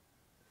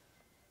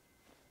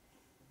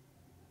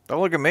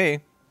 Don't look at me.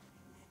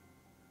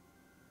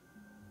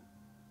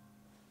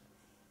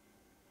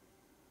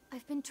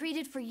 I've been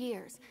treated for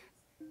years.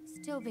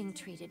 Still being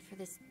treated for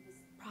this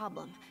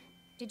problem.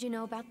 Did you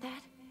know about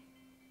that?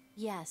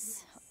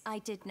 Yes, I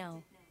did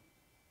know.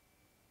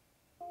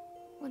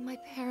 When my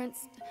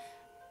parents...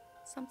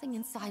 Something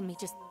inside me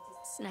just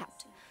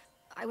snapped.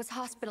 I was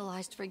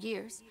hospitalized for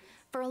years.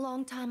 For a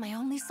long time, I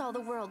only saw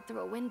the world through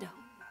a window.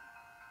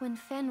 When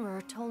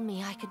Fenrir told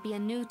me I could be a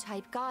new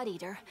type God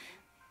Eater,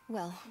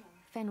 well,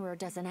 Fenrir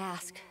doesn't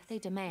ask, they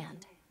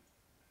demand.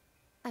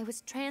 I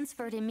was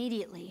transferred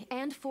immediately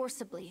and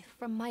forcibly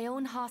from my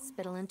own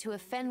hospital into a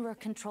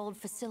Fenrir-controlled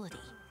facility.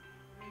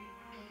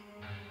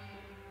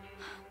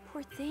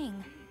 Poor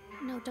thing.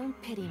 No, don't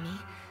pity me.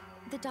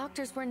 The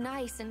doctors were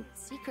nice, and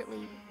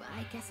secretly,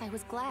 I guess I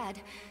was glad.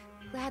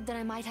 Glad that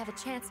I might have a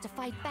chance to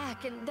fight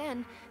back, and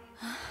then...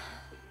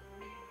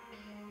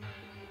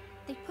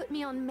 They put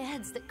me on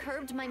meds that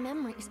curbed my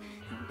memories,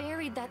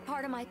 buried that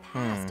part of my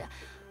past.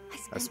 I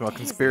smell spent days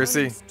conspiracy.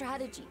 learning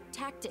strategy,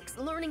 tactics,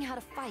 learning how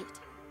to fight.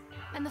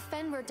 And the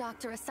Fenrir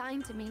doctor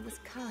assigned to me was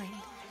kind,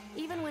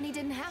 even when he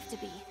didn't have to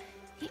be.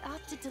 He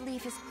opted to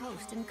leave his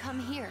post and come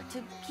here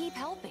to keep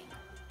helping.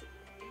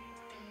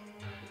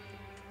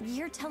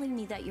 You're telling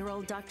me that your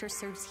old doctor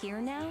serves here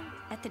now?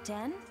 At the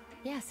den?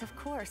 Yes, of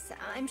course.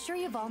 I'm sure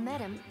you've all met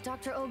him,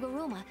 Dr.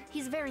 Oguruma.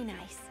 He's very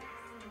nice.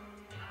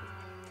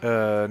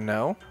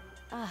 No.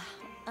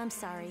 I'm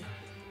sorry.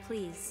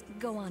 Please,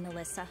 go on,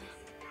 Alyssa.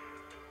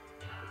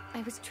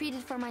 I was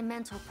treated for my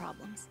mental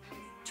problems,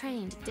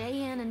 trained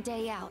day in and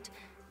day out,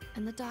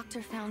 and the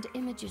doctor found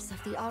images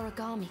of the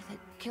Aragami that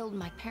killed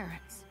my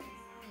parents.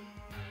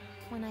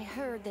 When I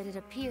heard that it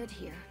appeared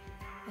here,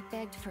 I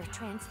begged for a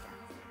transfer.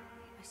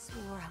 I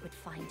swore I would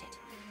find it.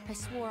 I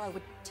swore I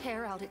would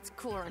tear out its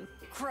core and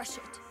crush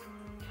it.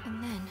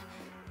 And then,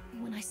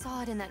 when I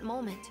saw it in that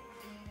moment,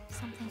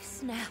 something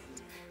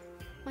snapped.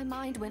 My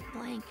mind went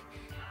blank.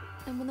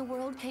 And when the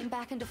world came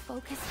back into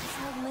focus, I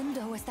saw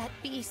Lindo as that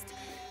beast,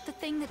 the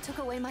thing that took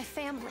away my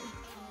family.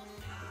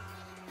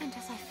 And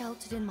as I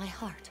felt it in my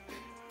heart,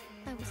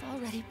 I was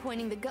already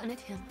pointing the gun at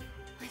him,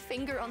 my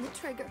finger on the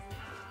trigger.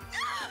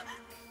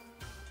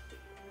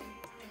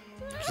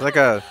 She's like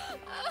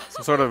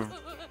some sort of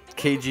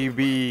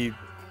KGB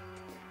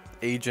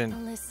agent.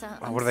 Alyssa,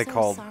 What are they I'm so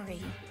called?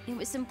 sorry. It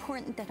was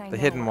important that I The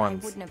know, hidden or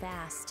ones. I wouldn't have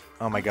asked.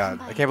 Oh my I'll god.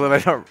 come by I can't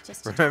believe I don't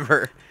just to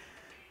remember.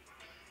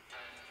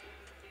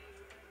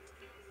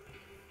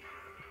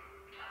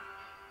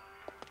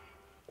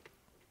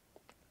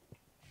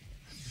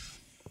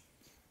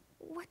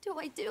 What do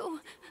I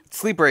do?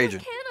 Sleeper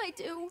agent. What can I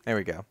do? There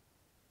we go.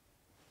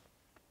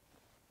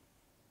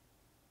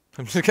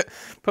 I'm just gonna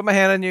put my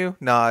hand on you,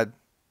 nod.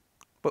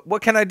 But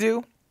what can I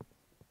do?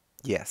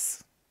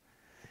 Yes.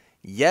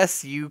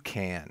 Yes, you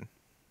can.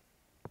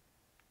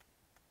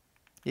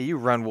 Yeah, you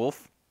run,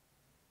 Wolf.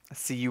 I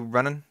see you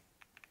running.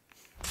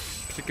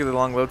 Particularly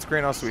long load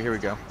screen. Oh, sweet. Here we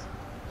go.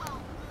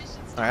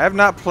 Alright, I have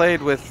not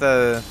played with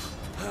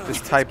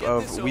this type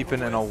of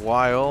weapon in a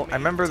while. I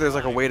remember there's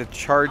like a way to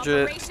charge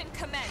it. Operation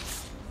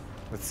commence.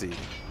 Let's see.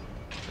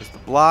 There's the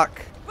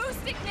block.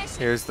 Boost ignition.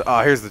 Here's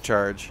the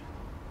charge.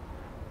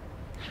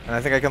 And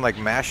I think I can like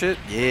mash it.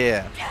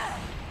 Yeah.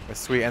 That's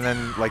sweet. And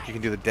then like you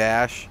can do the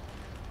dash.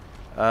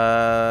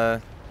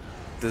 Does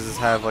this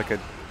have like a?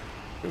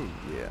 Ooh,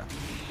 yeah.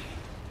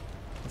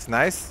 It's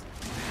nice.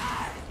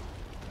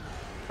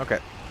 Okay.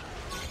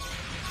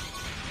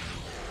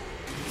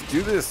 Let's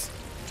do this.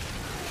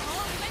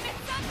 All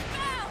limits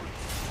unbound.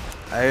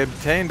 I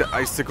obtained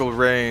Icicle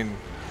Rain.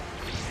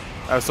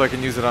 Oh, so I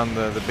can use it on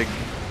the big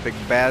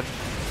bad.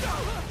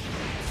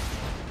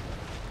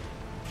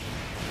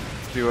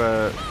 Let's do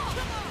a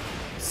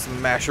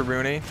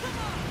Smasheroonie.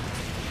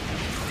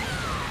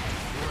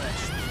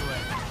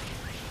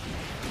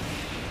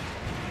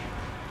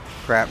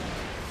 Crap.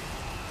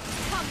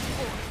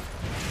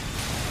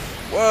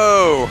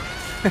 Whoa!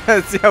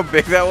 See how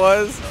big that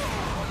was?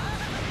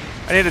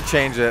 I need to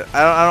change it.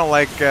 I don't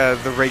like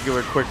the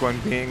regular quick one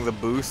being the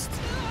boost.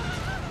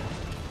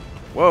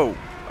 Whoa.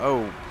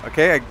 Oh,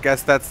 okay, I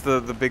guess that's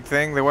the big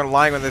thing. They weren't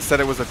lying when they said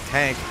it was a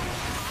tank.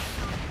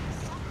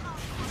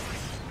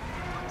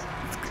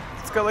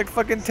 It's got like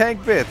fucking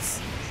tank bits.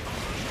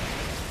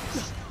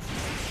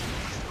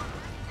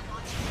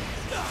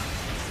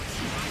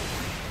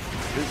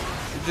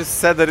 It just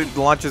said that it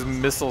launches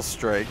missile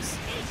strikes.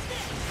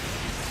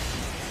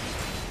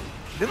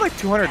 It did like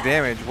 200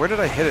 damage. Where did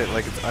I hit it?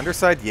 Like its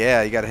underside?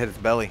 Yeah, you gotta hit its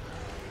belly.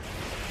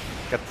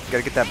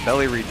 Gotta get that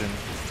belly region.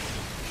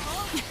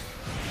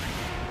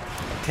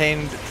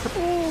 Obtained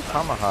triple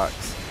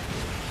tomahawks.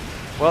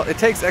 Well, it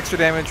takes extra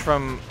damage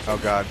from... Oh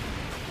god.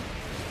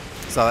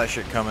 Saw that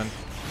shit coming.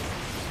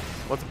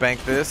 Let's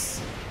bank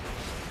this.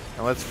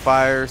 And let's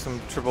fire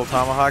some triple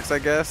tomahawks, I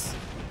guess.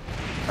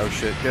 Oh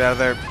shit, get out of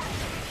there.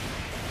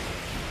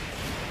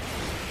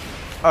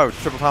 Oh,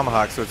 triple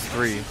tomahawk, so it's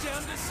 3.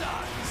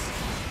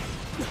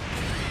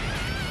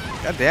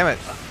 God damn it.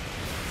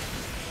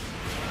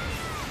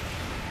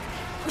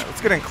 Right,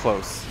 let's get in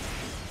close.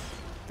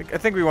 I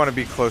think we want to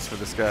be close for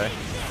this guy.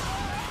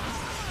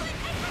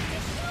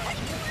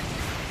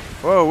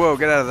 Whoa, whoa,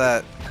 get out of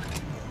that.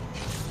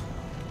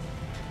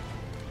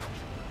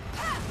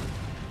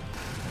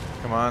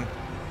 Come on.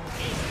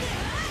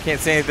 Can't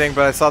say anything,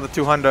 but I saw the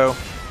 2 hundo.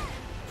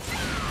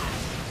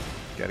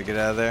 Gotta get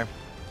out of there.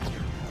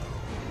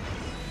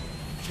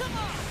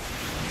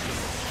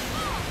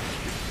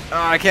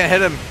 Oh, I can't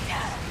hit him.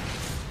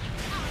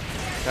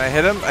 Can I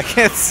hit him? I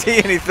can't see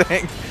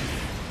anything.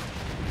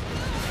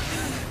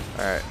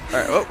 Alright,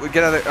 alright. Oh, we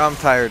get out of there. Oh, I'm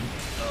tired.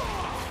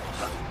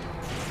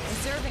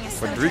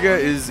 Rodriga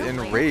is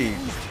enraged.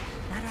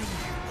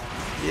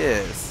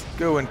 Yes.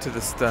 Go into the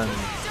stun.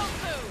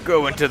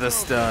 Go into the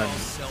stun.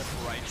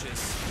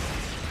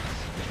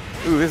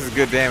 Ooh, this is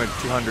good damage.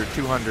 200,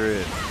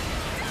 200.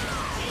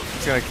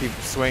 He's gonna keep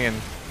swinging.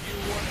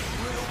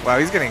 Wow,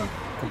 he's getting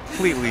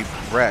completely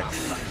wrecked.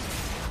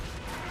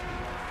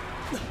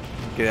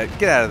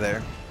 Get out of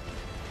there.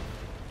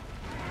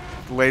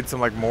 Laid some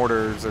like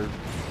mortars or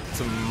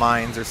some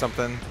mines or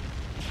something.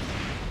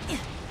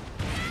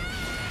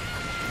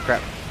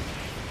 Crap.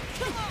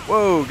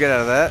 Whoa, get out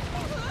of that.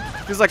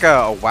 Feels like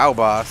a WoW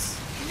boss.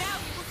 Now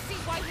you will see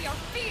why we are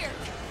feared.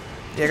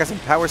 Yeah, I got some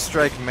power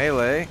strike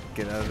melee.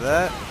 Get out of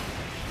that.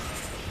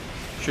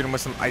 Shoot him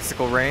with some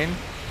icicle rain.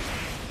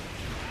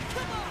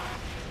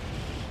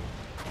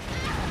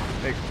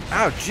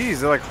 Ow, jeez,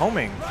 they're like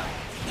homing.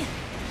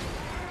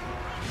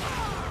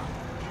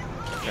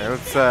 Okay,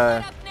 let's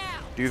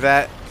do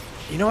that.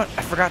 You know what?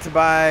 I forgot to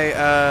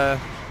buy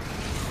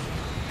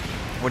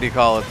what do you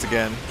call it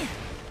again?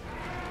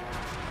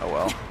 Oh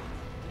well.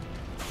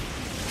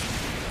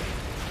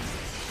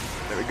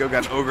 There we go,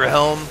 got an ogre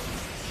helm.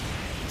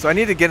 So I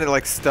need to get it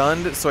like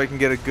stunned so I can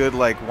get a good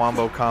like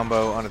wombo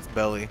combo on its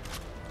belly.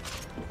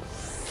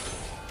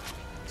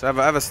 So I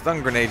have a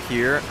stun grenade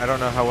here. I don't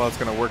know how well it's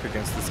gonna work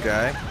against this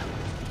guy.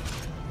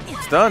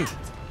 Stunned.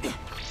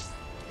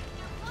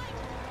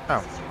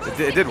 Oh,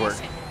 it did work.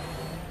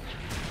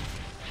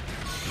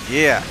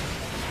 Yeah.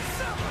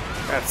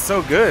 That's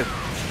so good.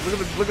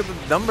 Look at the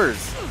numbers.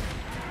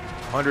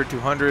 100,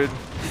 200.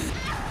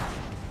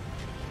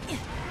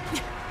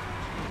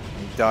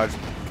 Dodge.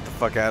 Get the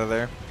fuck out of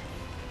there.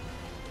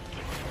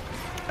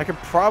 I could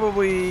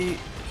probably.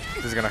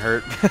 This is gonna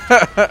hurt.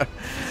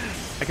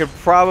 I could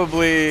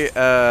probably.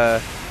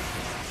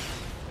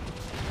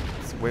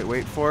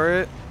 Wait for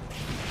it.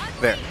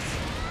 There.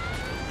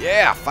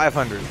 Yeah,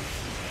 500.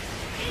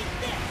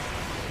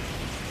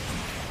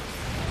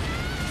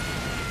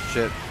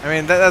 Shit. I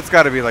mean, that's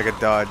got to be like a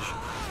dodge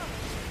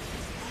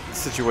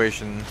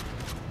situation.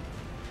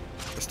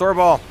 Restore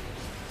ball.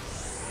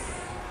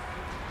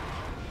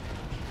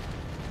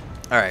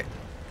 Alright.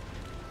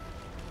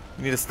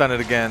 We need to stun it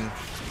again.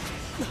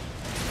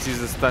 Let's use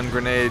the stun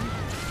grenade.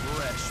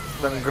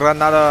 Stun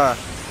granada.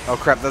 Oh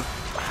crap, that's.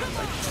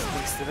 I just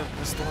wasted a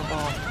restore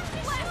ball.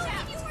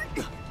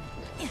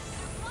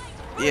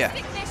 Yeah.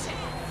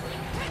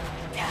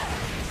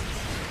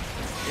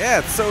 Yeah,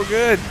 it's so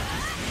good.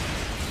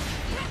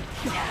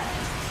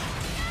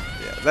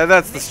 Yeah,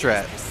 that's the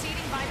strat.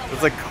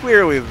 It's like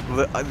clearly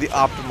the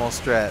optimal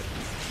strat.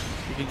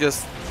 You can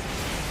just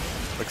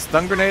like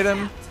stun grenade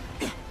him,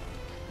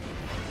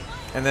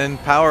 and then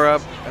power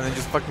up, and then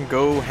just fucking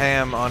go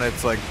ham on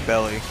its like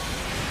belly.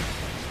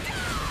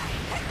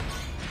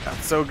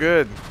 That's so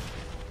good.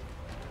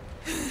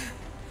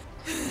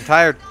 I'm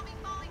tired.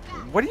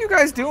 What are you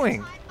guys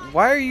doing?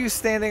 Why are you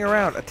standing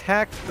around?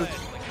 Attack the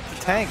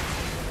tank.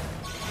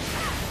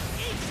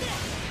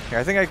 Here,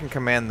 I think I can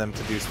command them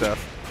to do stuff.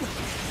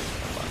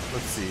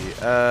 Let's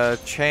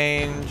see.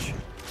 Change,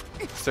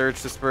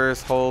 search,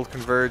 disperse, hold,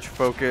 converge,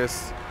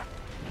 focus.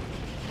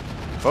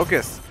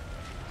 Focus.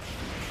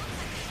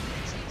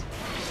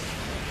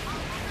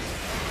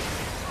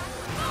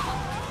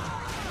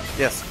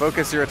 Yes,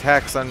 focus your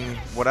attacks on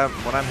what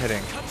I'm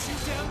hitting.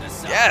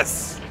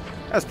 Yes,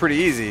 that's pretty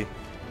easy.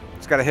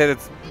 Just gotta hit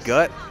its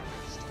gut.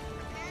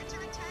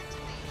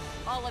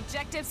 All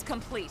objectives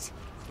complete.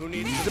 Who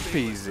needs Easy to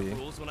be with the peasy.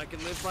 rules when I can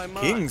live by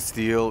mine? King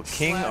steel,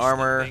 king Slash the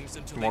armor, things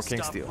until more they king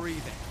stop steel.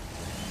 breathing.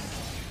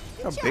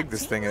 How big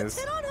this thing is.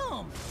 Head on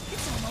home.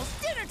 It's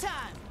almost dinner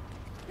time.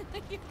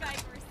 You guys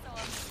were so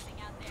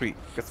amazing out there. Sweet.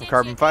 Got some Did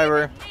carbon you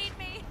fiber. even need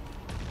me?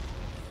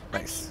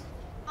 Nice.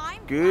 I'm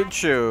Good glad-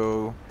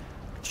 show.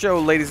 Good show,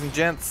 ladies and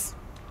gents.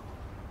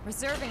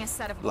 Reserving a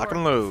set of Lock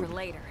and oracles load. for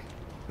later.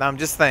 Now I'm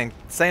just saying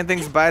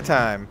things by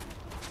time.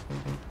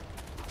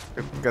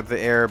 Got the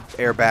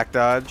air back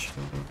dodge.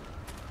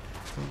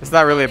 It's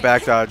not really a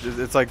back dodge.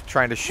 It's like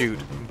trying to shoot,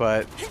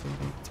 but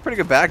it's a pretty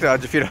good back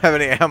dodge if you don't have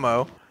any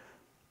ammo.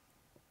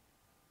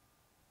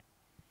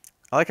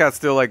 I like how it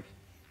still like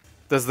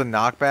does the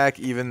knockback,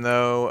 even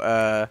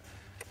though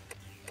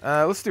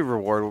let's do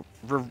reward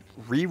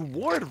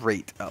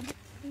rate up.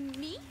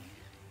 Me?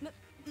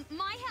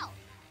 My help?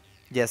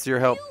 Yes, your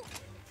help.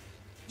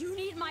 You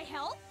need my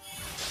help?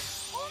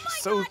 Oh my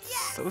So god,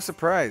 yes! so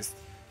surprised.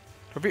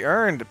 Trophy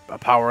earned. A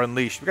power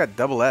unleashed. We got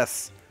double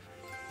S.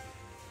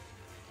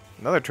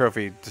 Another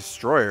trophy,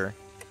 destroyer.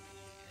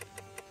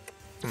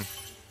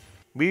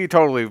 We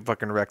totally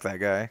fucking wrecked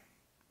that guy.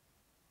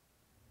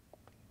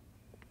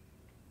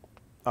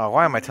 Oh,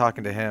 why am I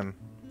talking to him?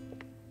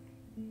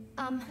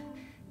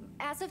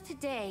 As of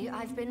today,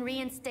 I've been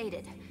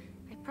reinstated.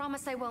 I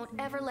promise I won't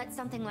ever let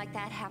something like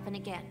that happen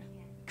again.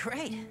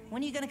 Great.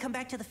 When are you gonna come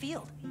back to the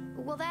field?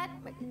 Well,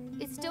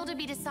 it's still to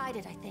be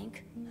decided, I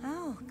think.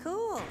 Oh,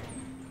 cool.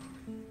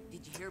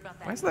 Did you hear about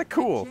that? Why is that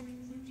cool? chick?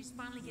 She's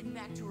finally getting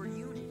back to her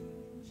unit.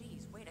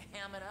 Jeez, way to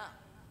ham it up.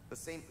 The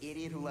same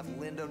idiot who left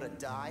Lindo to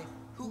die?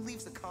 Who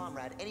leaves a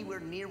comrade anywhere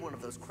near one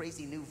of those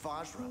crazy new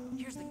Vajra?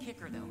 Here's the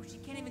kicker, though. She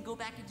can't even go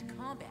back into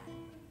combat.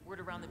 Word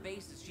around the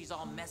base is she's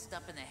all messed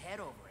up in the head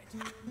over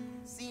it.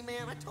 See,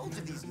 man, I told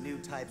you these new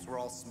types were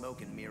all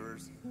smoke and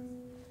mirrors.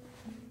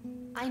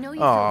 I know you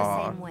feel Aw,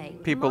 the same way.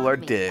 people Mark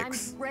are me.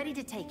 dicks. I'm ready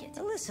to take it.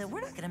 Alyssa,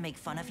 we're not gonna make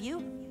fun of you.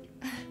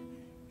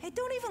 Hey,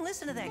 don't even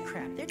listen to that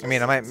crap. I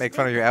mean, I might make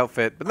fun of your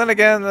outfit, but then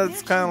again,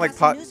 that's kind of like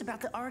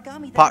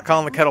pot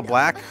calling the kettle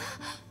black.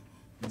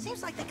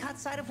 Seems like they caught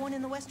sight of one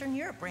in the Western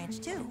Europe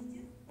branch too.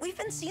 We've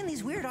been seeing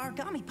these weird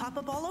Aragami pop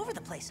up all over the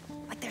place,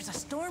 like there's a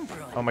storm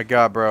brewing. Oh my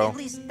god, bro. At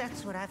least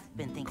that's what I've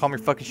been thinking. Call me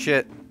fucking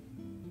shit.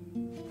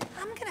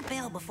 I'm gonna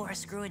bail before I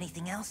screw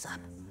anything else up.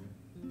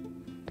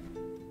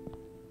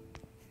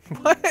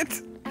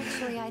 What?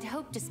 Actually, I'd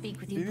hoped to speak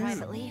with you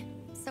privately,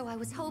 so I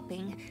was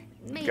hoping,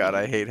 maybe. God,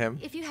 I hate him.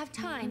 If you have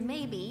time,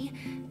 maybe.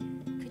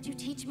 Could you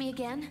teach me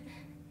again?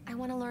 I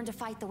want to learn to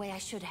fight the way I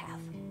should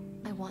have.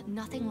 I want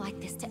nothing like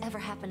this to ever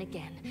happen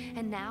again.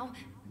 And now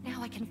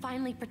I can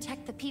finally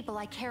protect the people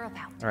I care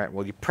about. All right,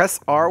 well, you press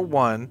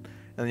R1, and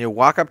then you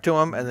walk up to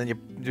him, and then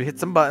you hit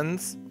some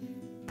buttons.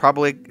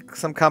 Probably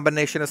some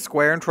combination of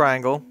square and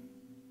triangle.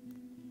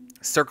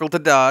 Circle to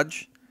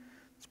dodge.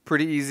 It's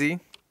pretty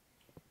easy.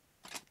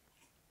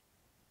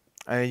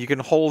 You can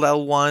hold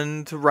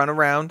L1 to run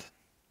around.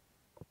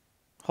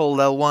 Hold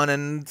L1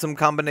 and some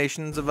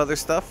combinations of other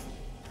stuff.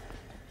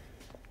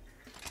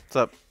 What's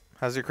up?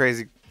 How's your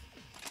crazy?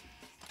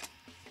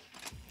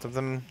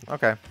 Something?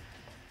 Okay.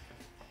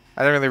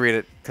 I didn't really read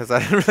it because I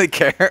didn't really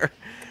care.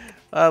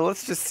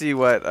 Let's just see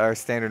what our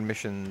standard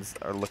missions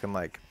are looking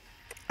like.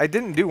 I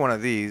didn't do one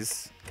of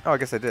these. Oh, I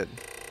guess I did.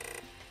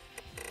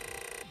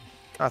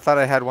 I thought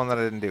I had one that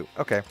I didn't do.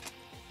 Okay.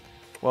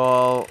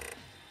 Well,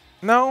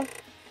 no.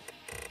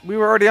 We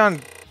were already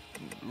on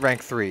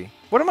rank 3.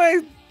 What am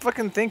I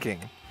fucking thinking?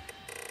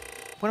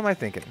 What am I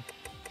thinking?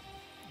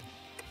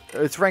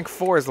 It's rank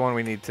 4 is the one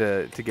we need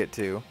to get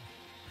to.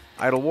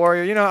 Idle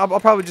Warrior. You know, I'll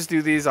probably just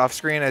do these off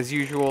screen as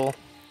usual.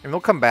 And we'll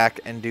come back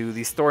and do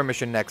the story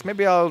mission next.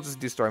 Maybe I'll just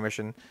do story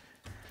mission.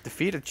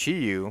 Defeat a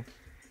Chiyu.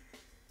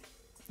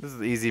 This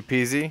is easy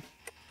peasy.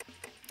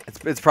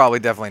 It's probably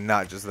definitely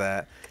not just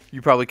that.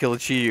 You probably kill a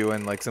Chiyu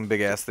and like some big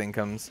ass thing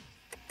comes.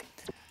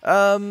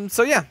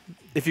 So yeah.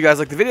 If you guys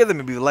like the video, then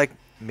maybe like,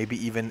 maybe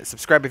even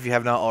subscribe if you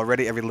have not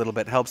already. Every little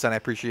bit helps, and I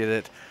appreciate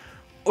it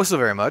also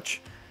very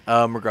much.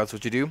 Regardless of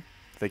what you do,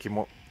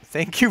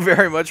 thank you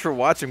very much for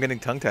watching. I'm getting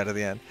tongue-tied at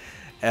the end.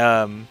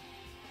 And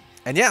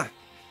yeah,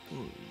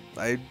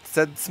 I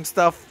said some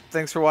stuff.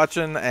 Thanks for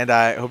watching, and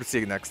I hope to see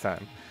you next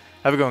time.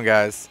 Have a good one,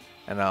 guys,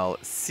 and I'll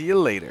see you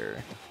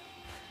later.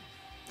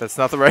 That's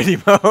not the right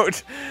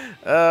emote.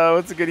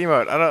 What's a good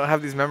emote? I don't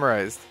have these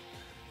memorized.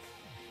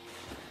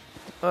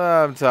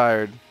 I'm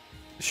tired.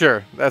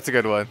 Sure, that's a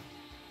good one.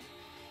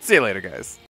 See you later, guys.